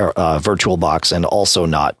run VirtualBox and also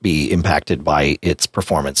not be impacted by its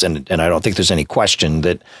performance. And I don't think there's any question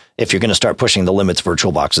that if you're going to start pushing the limits,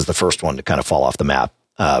 VirtualBox is the first one to kind of fall off the map.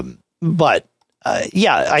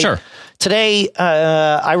 Today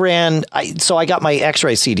I ran. So I got my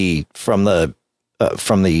X-ray CD from the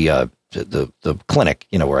clinic,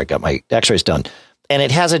 where I got my X-rays done. And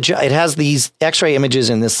it has these X-ray images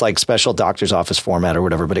in this like special doctor's office format or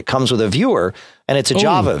whatever, but it comes with a viewer, and it's a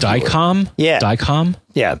Java DICOM? Viewer. Yeah. DICOM?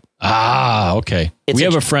 Yeah. Ah, okay. We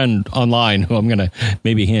have a friend online who I'm going to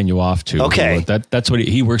maybe hand you off to. Okay. That's what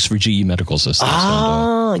he works for GE Medical Systems.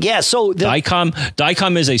 Yeah. So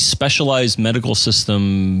DICOM is a specialized medical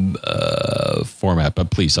system format,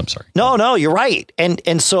 but please, I'm sorry. No, you're right.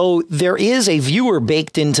 And so there is a viewer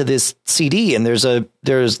baked into this CD, and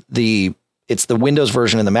it's the Windows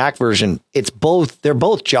version and the Mac version. They're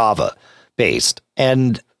both Java based,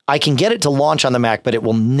 and I can get it to launch on the Mac, but it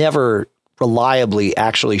will never reliably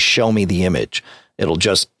actually show me the image. It'll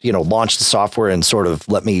just, launch the software and sort of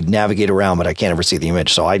let me navigate around, but I can't ever see the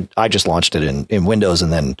image. So I just launched it in Windows,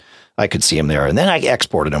 and then I could see them there. And then I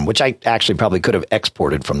exported them, which I actually probably could have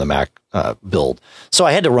exported from the Mac build. So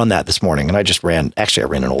I had to run that this morning, and I ran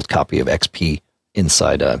an old copy of XP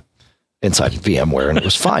inside VMware, and it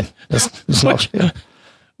was fine.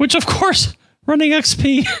 Which, of course, running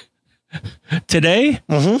XP today,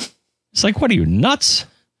 it's like, what are you, nuts?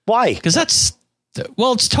 Why? Because it's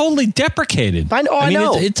totally deprecated. I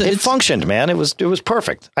know. It functioned, man. It was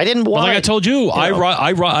perfect. I didn't want. Like I told you,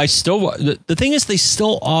 I still. The thing is, they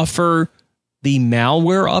still offer the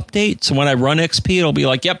malware update. So when I run XP, it'll be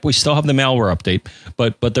like, yep, we still have the malware update,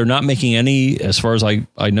 but they're not making any, as far as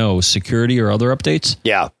I know, security or other updates.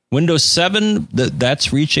 Yeah. Windows 7,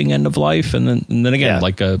 that's reaching end of life. And then again,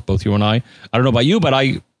 like both you and I don't know about you, but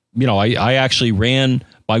I actually ran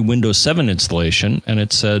my Windows 7 installation, and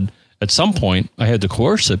it said at some point I had to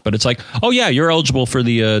coerce it, but it's like, oh yeah, you're eligible for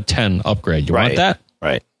the 10 upgrade. You want that?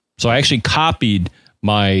 Right. So I actually copied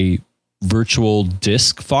my virtual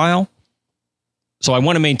disk file. So I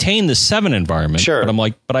want to maintain the 7 environment, but I'm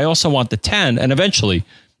like, but I also want the 10. And eventually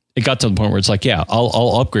it got to the point where it's like, yeah,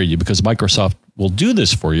 I'll upgrade you because Microsoft will do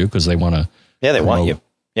this for you because they want to. Yeah, they want you.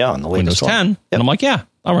 Yeah, on the latest Windows 10. Yep. And I'm like, yeah,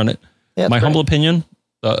 I'll run it. Yeah, my humble opinion,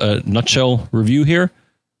 nutshell review here.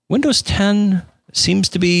 Windows 10 seems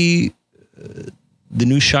to be the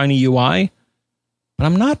new shiny UI, but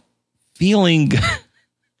I'm not feeling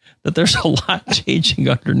that there's a lot changing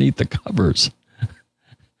underneath the covers.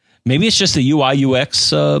 Maybe it's just the UI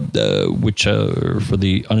UX, which for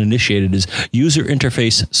the uninitiated is user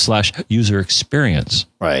interface / user experience.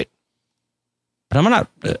 Right. But I'm not.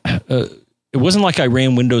 It wasn't like I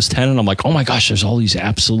ran Windows 10 and I'm like, oh my gosh, there's all these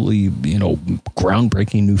absolutely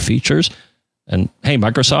groundbreaking new features. And hey,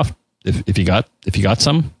 Microsoft, if you got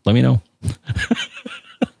some, let me know.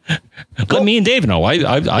 Let me and Dave know. I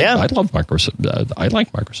love Microsoft. I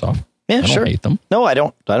like Microsoft. Yeah, I don't hate them. No, I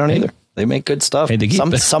don't either. They make good stuff. Hey, they keep, some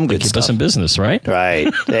good keep stuff. us in business, right?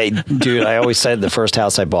 Right. Hey, dude, I always said the first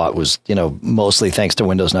house I bought was, mostly thanks to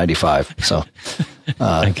Windows 95. So,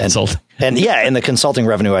 and the consulting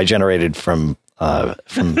revenue I generated from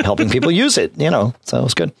helping people use it, so it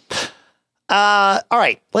was good. All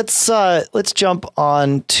right, let's jump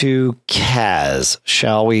on to Kaz,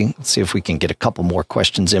 shall we? Let's see if we can get a couple more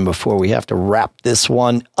questions in before we have to wrap this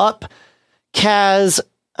one up. Kaz,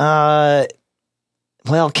 Kaz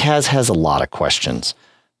has a lot of questions.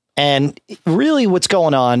 And really what's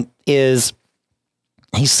going on is,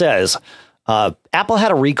 he says, Apple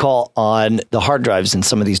had a recall on the hard drives in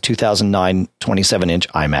some of these 2009 27-inch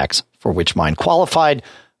iMacs, for which mine qualified.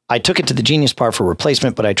 I took it to the Genius Bar for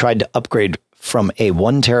replacement, but I tried to upgrade from a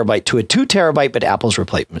 1 terabyte to a 2 terabyte, but Apple's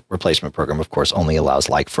replacement program, of course, only allows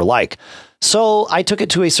like for like. So I took it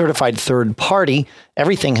to a certified third party.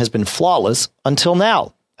 Everything has been flawless until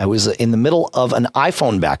now. I was in the middle of an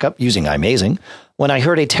iPhone backup using iMazing when I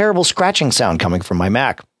heard a terrible scratching sound coming from my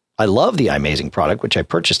Mac. I love the iMazing product, which I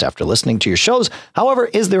purchased after listening to your shows. However,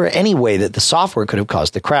 is there any way that the software could have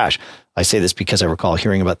caused the crash? I say this because I recall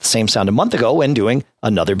hearing about the same sound a month ago when doing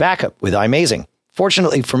another backup with iMazing.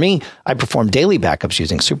 Fortunately for me, I performed daily backups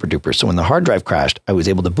using SuperDuper, so when the hard drive crashed, I was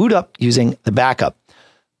able to boot up using the backup.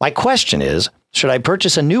 My question is, should I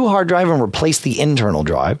purchase a new hard drive and replace the internal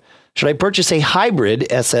drive? Should I purchase a hybrid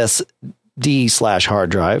SSD/hard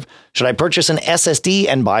drive? Should I purchase an SSD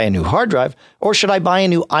and buy a new hard drive? Or should I buy a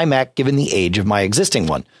new iMac given the age of my existing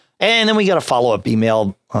one? And then we got a follow-up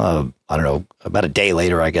email, about a day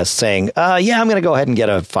later, I guess, saying, I'm going to go ahead and get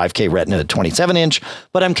a 5K Retina 27-inch,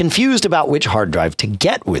 but I'm confused about which hard drive to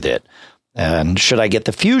get with it. And should I get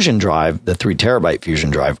the Fusion drive, the 3 terabyte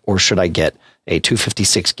Fusion drive, or should I get a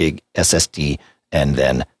 256 gig SSD and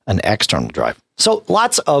then an external drive? So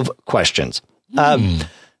lots of questions. I'm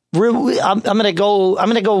going to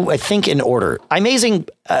go, I think, in order. iMazing,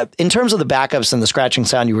 in terms of the backups and the scratching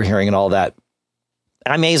sound you were hearing and all that,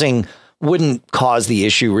 iMazing wouldn't cause the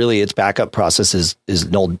issue. Really, its backup process is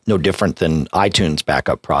no different than iTunes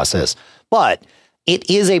backup process. But it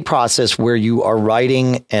is a process where you are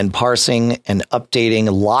writing and parsing and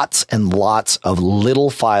updating lots and lots of little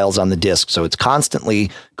files on the disk. So it's constantly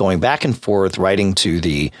going back and forth, writing to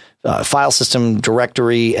the file system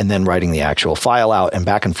directory and then writing the actual file out and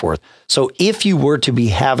back and forth. So if you were to be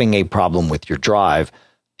having a problem with your drive,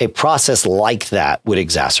 a process like that would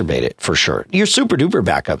exacerbate it for sure. Your SuperDuper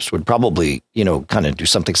backups would probably, kind of do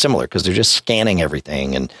something similar because they're just scanning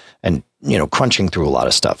everything and crunching through a lot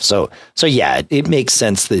of stuff. So yeah, it makes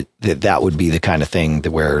sense that would be the kind of thing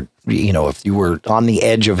that where, if you were on the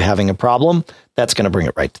edge of having a problem, that's going to bring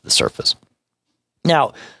it right to the surface.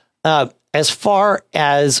 Now, as far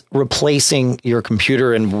as replacing your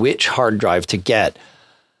computer and which hard drive to get,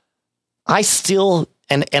 I still,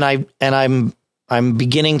 I'm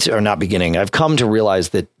beginning to, or not beginning, I've come to realize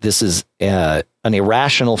that this is an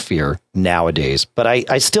irrational fear nowadays, but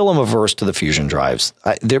I still am averse to the Fusion drives.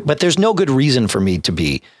 But there's no good reason for me to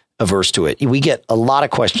be averse to it. We get a lot of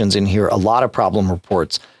questions in here, a lot of problem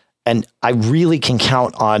reports, and I really can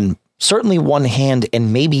count on certainly one hand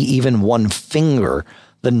and maybe even one finger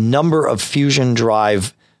the number of Fusion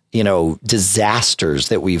drive disasters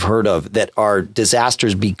that we've heard of that are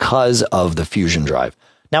disasters because of the Fusion drive.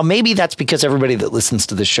 Now, maybe that's because everybody that listens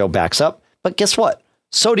to this show backs up, but guess what?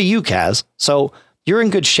 So do you, Kaz. So you're in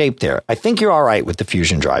good shape there. I think you're all right with the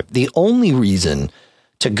Fusion drive. The only reason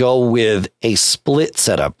to go with a split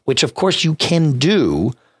setup, which of course you can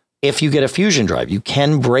do if you get a Fusion drive, you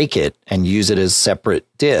can break it and use it as separate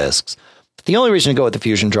disks. But the only reason to go with the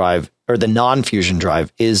Fusion drive or the non-Fusion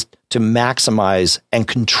drive is to maximize and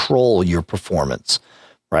control your performance.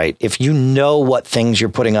 Right? If you know what things you're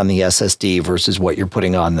putting on the SSD versus what you're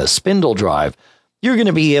putting on the spindle drive, you're going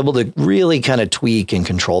to be able to really kind of tweak and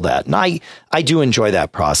control that. And I do enjoy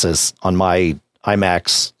that process on my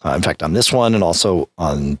iMacs. In fact, on this one and also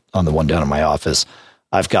on the one down in my office,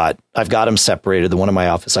 I've got them separated. The one in my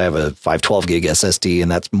office, I have a 512 gig SSD, and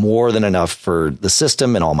that's more than enough for the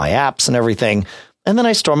system and all my apps and everything. And then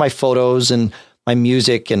I store my photos and my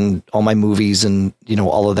music and all my movies and,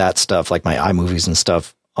 all of that stuff, like my iMovies and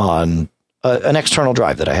stuff, on an external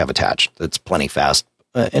drive that I have attached. That's plenty fast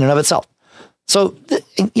in and of itself. So,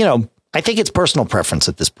 I think it's personal preference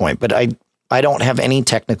at this point, but I don't have any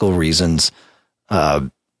technical reasons to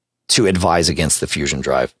advise against the Fusion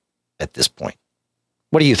drive at this point.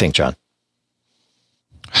 What do you think, John?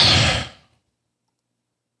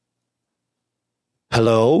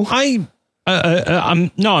 Hello?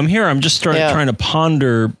 I'm here. I'm just trying to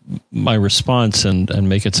ponder my response and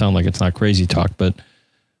make it sound like it's not crazy talk, but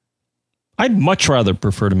I'd much rather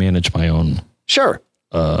prefer to manage my own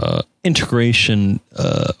integration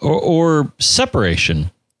or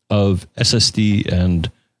separation of SSD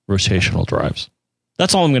and rotational drives.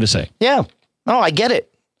 That's all I'm going to say. Yeah. Oh, I get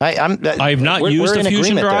it. I've not used a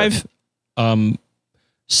Fusion drive.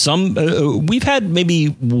 We've had maybe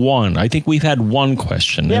one. I think we've had one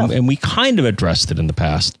question, and we kind of addressed it in the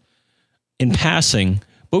past, in passing.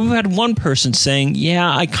 But we've had one person saying, "Yeah,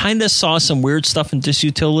 I kind of saw some weird stuff in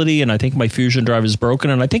disutility, and I think my Fusion drive is broken."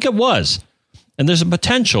 And I think it was. And there's a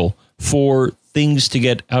potential for things to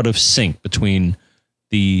get out of sync between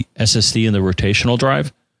the SSD and the rotational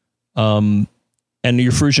drive, and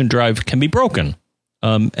your Fusion drive can be broken.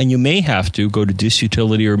 And you may have to go to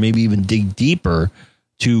disutility or maybe even dig deeper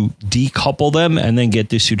to decouple them and then get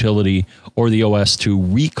disutility or the OS to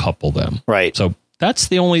recouple them. Right. So that's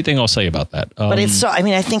the only thing I'll say about that. But it's so, I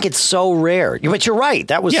mean, I think it's so rare. But you're right.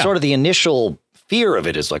 That was sort of the initial fear of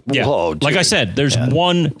it is like, whoa. Dude. Like I said, there's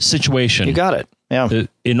one situation. You got it. Yeah.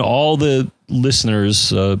 In all the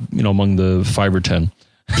listeners, among the 5 or 10.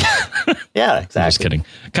 Yeah, exactly. I'm just kidding.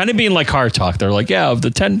 Kind of being like Car Talk. They're like, of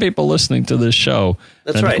the 10 people listening to this show,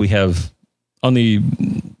 that's I right. think we have I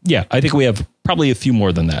think we have probably a few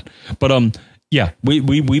more than that. But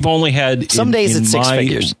we've only had some days it's 6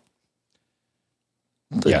 figures.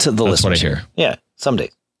 To the listeners. What I hear. Yeah, some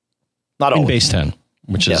days. Not always. In base 10,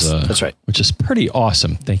 which is that's right. Which is pretty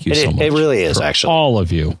awesome. Thank you so much. It really is, actually. All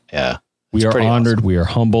of you. Yeah. We are honored. Awesome. We are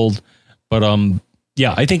humbled. But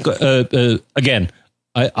I think again,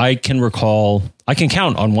 I can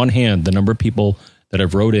count on one hand the number of people that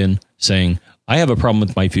have wrote in saying, I have a problem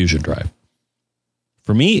with my Fusion drive.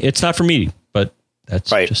 For me, it's not for me, but that's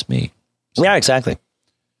just me. So. Yeah, exactly.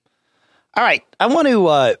 All right. I want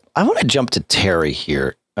to jump to Terry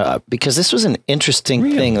here because this was an interesting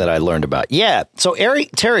thing that I learned about. Yeah. So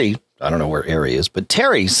Terry, I don't know where Ari is, but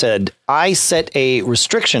Terry said, I set a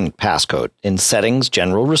restriction passcode in settings,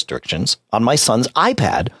 general restrictions on my son's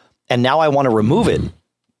iPad, and now I want to remove it,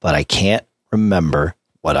 but I can't remember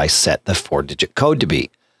what I set the 4-digit code to be.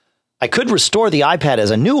 I could restore the iPad as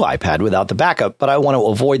a new iPad without the backup, but I want to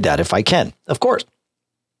avoid that if I can. Of course.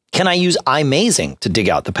 Can I use iMazing to dig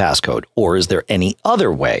out the passcode, or is there any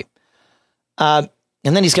other way? And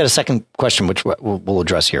then he's got a second question, which we'll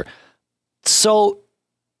address here. So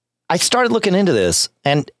I started looking into this,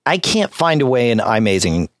 and I can't find a way in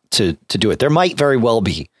iMazing to do it. There might very well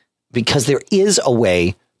be, because there is a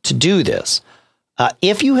way to do this.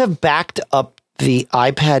 If you have backed up the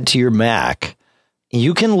iPad to your Mac,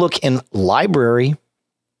 you can look in Library,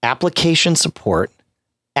 Application Support,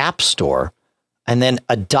 App Store, and then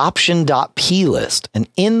adoption.plist. And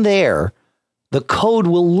in there, the code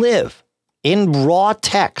will live in raw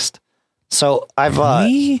text. So I've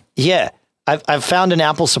found an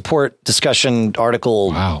Apple support discussion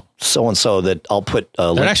article. Wow. So that I'll put a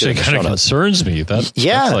link that actually to kind of concerns me. That's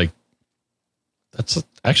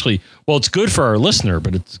actually, well, it's good for our listener,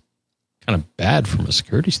 but it's kind of bad from a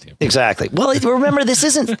security standpoint. Exactly. Well, remember, this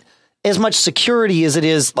isn't as much security as it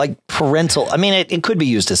is like parental. I mean, it could be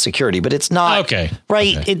used as security, but it's not. Okay.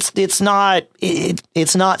 Right. Okay. It's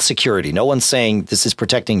not security. No one's saying this is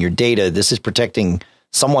protecting your data. This is protecting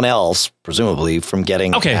someone else, presumably, from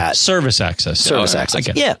getting service access. Service access.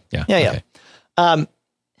 Yeah. Okay.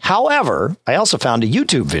 However, I also found a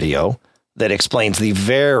YouTube video that explains the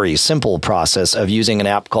very simple process of using an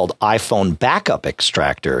app called iPhone Backup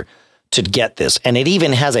Extractor to get this. And it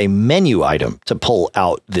even has a menu item to pull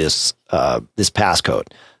out this passcode.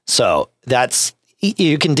 So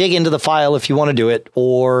you can dig into the file if you want to do it,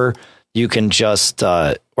 or you can just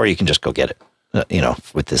go get it,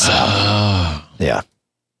 with this app. Yeah.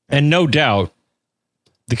 And no doubt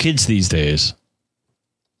the kids these days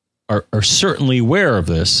are certainly aware of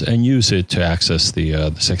this and use it to access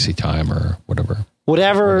the sexy time or whatever.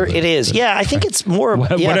 Whatever it is. Yeah, I think it's more...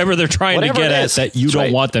 whatever they're trying to get at that you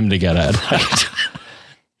don't want them to get at.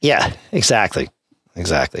 Yeah, exactly.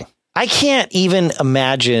 I can't even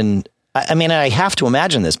imagine... I mean, I have to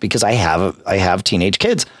imagine this because I have teenage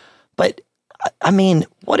kids. But, I mean,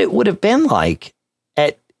 what it would have been like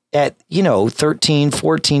at 13,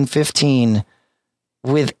 14, 15...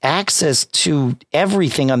 with access to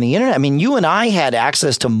everything on the internet. I mean, you and I had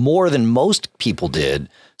access to more than most people did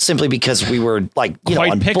simply because we were like,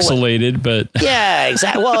 quite pixelated, but yeah,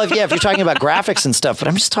 exactly. Well, if you're talking about graphics and stuff, but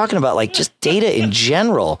I'm just talking about like just data in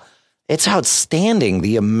general. It's outstanding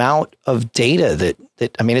the amount of data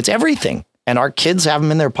that I mean, it's everything, and our kids have them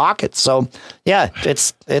in their pockets. So yeah,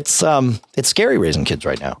 it's scary raising kids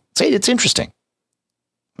right now. It's interesting.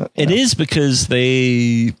 It is because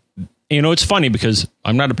they, it's funny because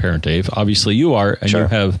I'm not a parent, Dave. Obviously you are, and Sure. you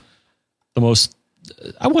have the most,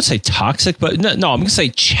 I won't say toxic, but no, I'm going to say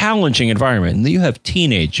challenging environment. And you have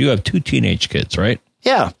you have 2 teenage kids, right?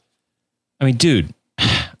 Yeah. I mean, dude,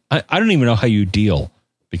 I don't even know how you deal,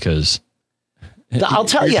 because I'll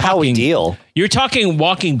tell you how we deal. You're talking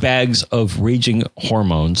walking bags of raging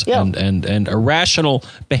hormones and irrational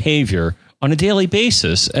behavior on a daily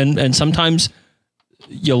basis. And sometimes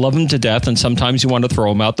you love them to death, and sometimes you want to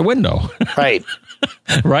throw them out the window. Right.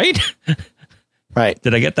 Right? Right.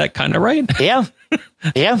 Did I get that kind of right? Yeah.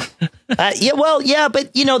 Yeah. But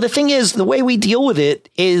the thing is, the way we deal with it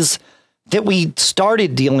is that we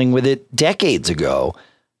started dealing with it decades ago.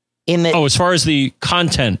 As far as the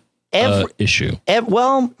content issue.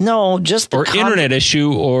 No, just the internet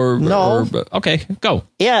issue No. Okay, go.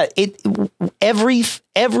 Yeah.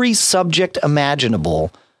 Every subject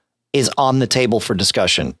imaginable is on the table for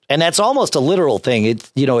discussion. And that's almost a literal thing. It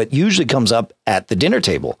usually comes up at the dinner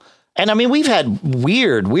table. And I mean, we've had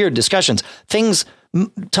weird discussions,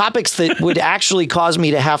 topics that would actually cause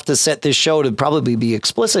me to have to set this show to probably be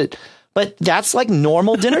explicit. But that's like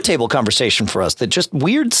normal dinner table conversation for us, that just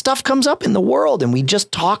weird stuff comes up in the world and we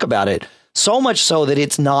just talk about it, so much so that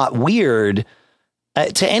it's not weird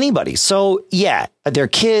to anybody. So, yeah, they're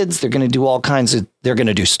kids. They're going to do they're going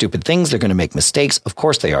to do stupid things. They're going to make mistakes. Of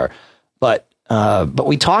course they are. But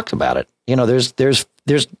we talked about it.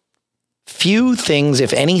 There's few things,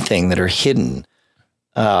 if anything, that are hidden.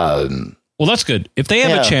 Well, that's good. If they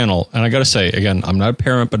have a channel, and I got to say, again, I'm not a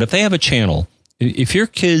parent, but if they have a channel, if your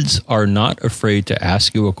kids are not afraid to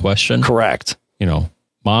ask you a question, correct.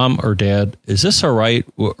 Mom or dad, is this all right?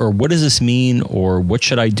 Or what does this mean? Or what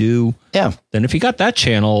should I do? Yeah. Then if you got that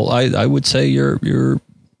channel, I would say you're doing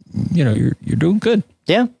good.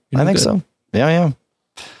 Yeah, I think so. Yeah.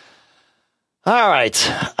 All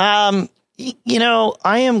right. I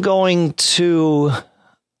am going to,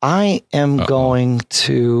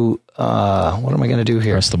 what am I going to do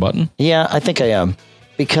here? Press the button? Yeah, I think I am.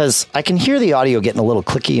 Because I can hear the audio getting a little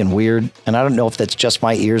clicky and weird, and I don't know if that's just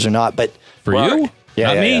my ears or not. But for you,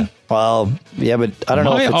 not me. Yeah. Well, yeah, but I don't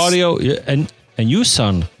know. My audio and you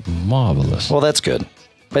sound marvelous. Well, that's good.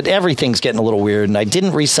 But everything's getting a little weird, and I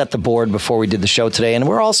didn't reset the board before we did the show today, and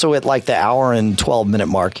we're also at like the hour and 12-minute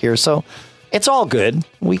mark here, so it's all good.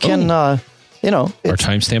 We can, our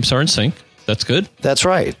timestamps are in sync. That's good. That's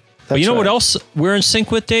right. But you know what else we're in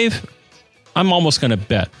sync with, Dave? I'm almost going to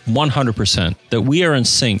bet 100% that we are in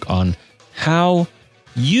sync on how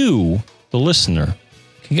you, the listener,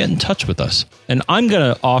 can get in touch with us. And I'm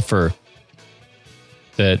going to offer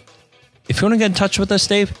that if you want to get in touch with us,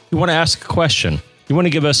 Dave, you want to ask a question, you want to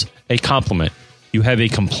give us a compliment, you have a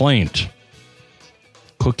complaint,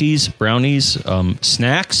 cookies, brownies,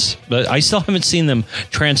 snacks, but I still haven't seen them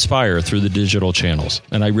transpire through the digital channels.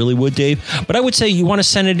 And I really would, Dave. But I would say you want to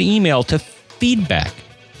send an email to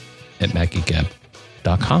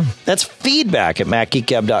feedback@macgeekgab.com. That's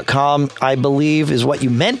feedback@macgeekgab.com, I believe, is what you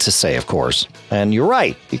meant to say, of course. And you're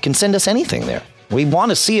right. You can send us anything there. We want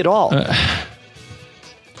to see it all.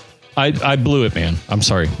 I blew it, man. I'm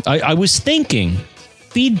sorry. I was thinking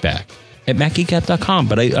feedback@macgeekgab.com,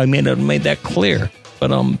 but I made that clear.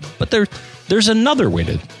 But there's another way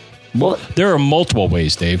to. Well, there are multiple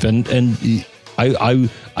ways, Dave, and I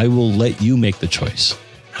will let you make the choice.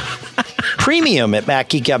 Premium at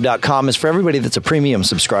MacGeekGab.com is for everybody that's a premium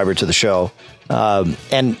subscriber to the show.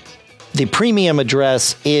 And the premium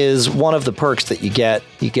address is one of the perks that you get.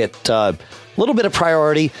 You get a little bit of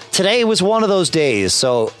priority. Today was one of those days.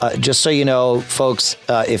 So just so you know, folks,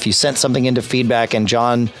 if you sent something into feedback and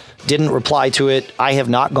John didn't reply to it, I have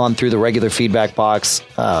not gone through the regular feedback box.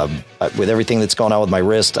 With everything that's going on with my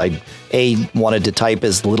wrist, I wanted to type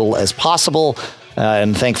as little as possible.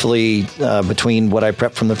 And thankfully, between what I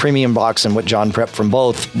prepped from the premium box and what John prepped from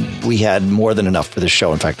both, we had more than enough for this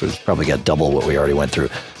show. In fact, we probably got double what we already went through.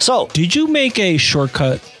 So, did you make a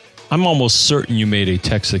shortcut? I'm almost certain you made a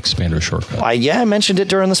text expander shortcut. I mentioned it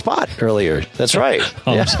during the spot earlier. That's right.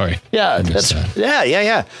 I'm sorry. Yeah,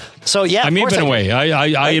 yeah. So, yeah. I may have been away.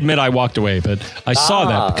 I admit I walked away, but I saw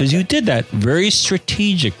that because you did that very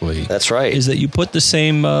strategically. That's right. Is that you put the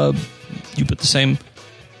same?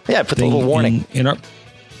 Yeah, put the little warning in our.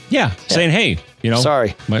 Yeah, saying, "Hey,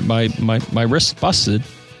 sorry, my wrist busted."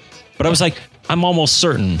 But I was like, I'm almost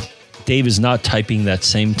certain Dave is not typing that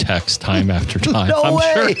same text time after time. No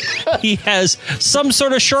way. Sure he has some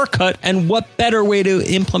sort of shortcut, and what better way to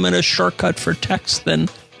implement a shortcut for text than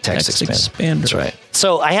text expander? That's right.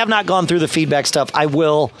 So I have not gone through the feedback stuff. I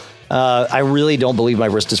will. I really don't believe my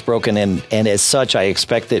wrist is broken, and as such, I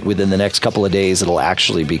expect that within the next couple of days, it'll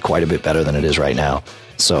actually be quite a bit better than it is right now.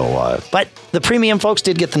 So, but the premium folks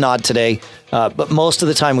did get the nod today. But most of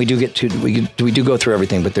the time we do go through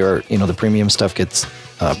everything. But there are, the premium stuff gets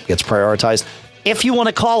prioritized. If you want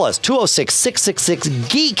to call us,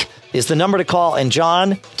 206-666-GEEK is the number to call. And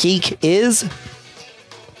John, Geek is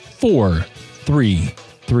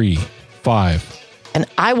 4335. And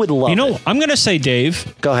I would love it. I'm going to say,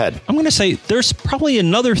 Dave. Go ahead. I'm going to say there's probably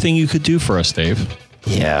another thing you could do for us, Dave.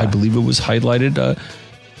 Yeah. I believe it was highlighted. But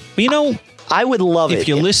I would love it. If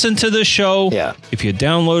you listen to the show, if you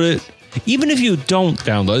download it, even if you don't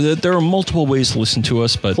download it, there are multiple ways to listen to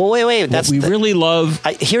us. But wait. Really love.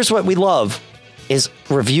 Here's what we love is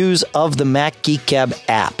reviews of the Mac Geek Gab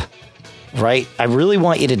app, right? I really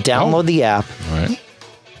want you to download the app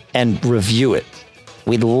and review it.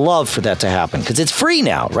 We'd love for that to happen because it's free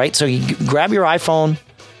now, right? So you grab your iPhone,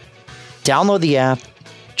 download the app,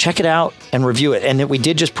 check it out, and review it. And we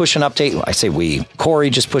did just push an update. I say we. Corey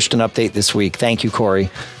just pushed an update this week. Thank you, Corey,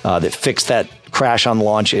 that fixed that crash on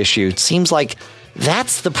launch issue. It seems like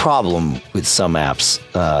that's the problem with some apps.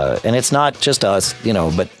 And it's not just us,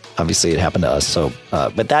 but obviously it happened to us. So,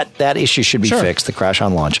 but that issue should be fixed, the crash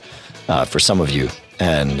on launch, for some of you.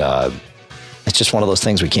 And it's just one of those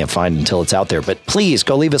things we can't find until it's out there. But please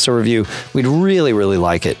go leave us a review. We'd really, really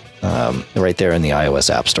like it right there in the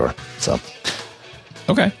iOS App Store. So,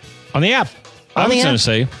 okay. On the app. I was going to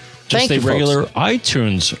say just a regular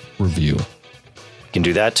iTunes review. You can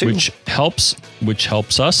do that too. Which helps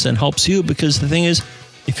us and helps you, because the thing is,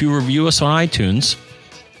 if you review us on iTunes,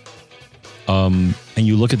 and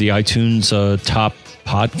you look at the iTunes top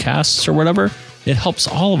podcasts or whatever, it helps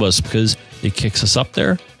all of us because it kicks us up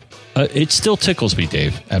there. It still tickles me,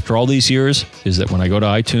 Dave, after all these years, is that when I go to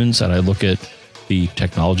iTunes and I look at the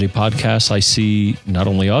technology podcasts, I see not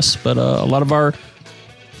only us, but a lot of our,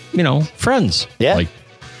 friends. Yeah. Like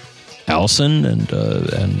Allison and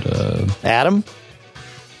Adam.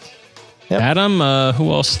 Yep. Adam,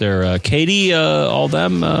 who else there? Katie, all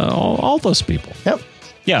them, all those people. Yep.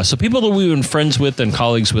 Yeah, so people that we've been friends with and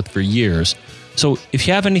colleagues with for years. So if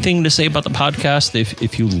you have anything to say about the podcast,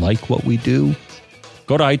 if you like what we do,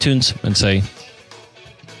 go to iTunes and say,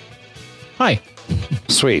 hi.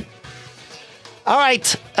 Sweet. All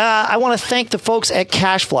right. I want to thank the folks at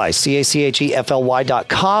CacheFly,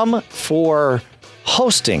 CACHEFLY.com, for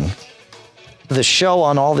hosting the show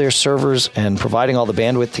on all their servers and providing all the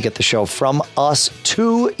bandwidth to get the show from us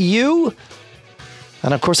to you.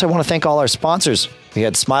 And of course, I want to thank all our sponsors. We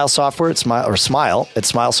had Smile Software at Smile at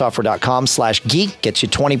smilesoftware.com/geek. Gets you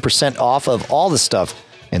 20% off of all the stuff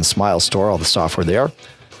in Smile Store, all the software there.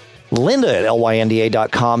 Linda at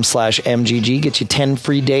lynda.com/MGG. Gets you 10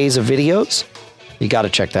 free days of videos. You got to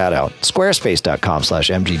check that out.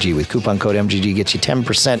 Squarespace.com/MGG with coupon code MGG gets you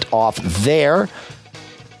 10% off there.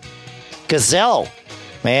 Gazelle.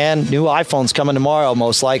 Man, new iPhone's coming tomorrow,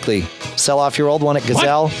 most likely. Sell off your old one at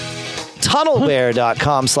Gazelle. What?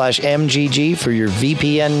 Tunnelbear.com/MGG for your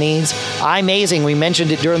VPN needs. iMazing, we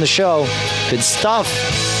mentioned it during the show. Good stuff.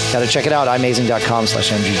 Got to check it out,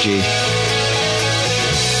 iMazing.com/MGG.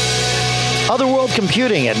 Otherworld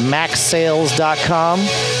Computing at MacSales.com.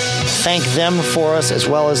 Thank them for us, as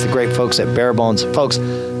well as the great folks at Barebones. Folks,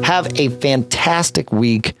 have a fantastic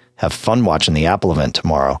week. Have fun watching the Apple event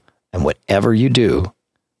tomorrow. And whatever you do,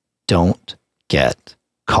 don't get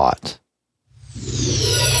caught.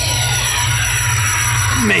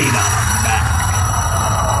 Made up.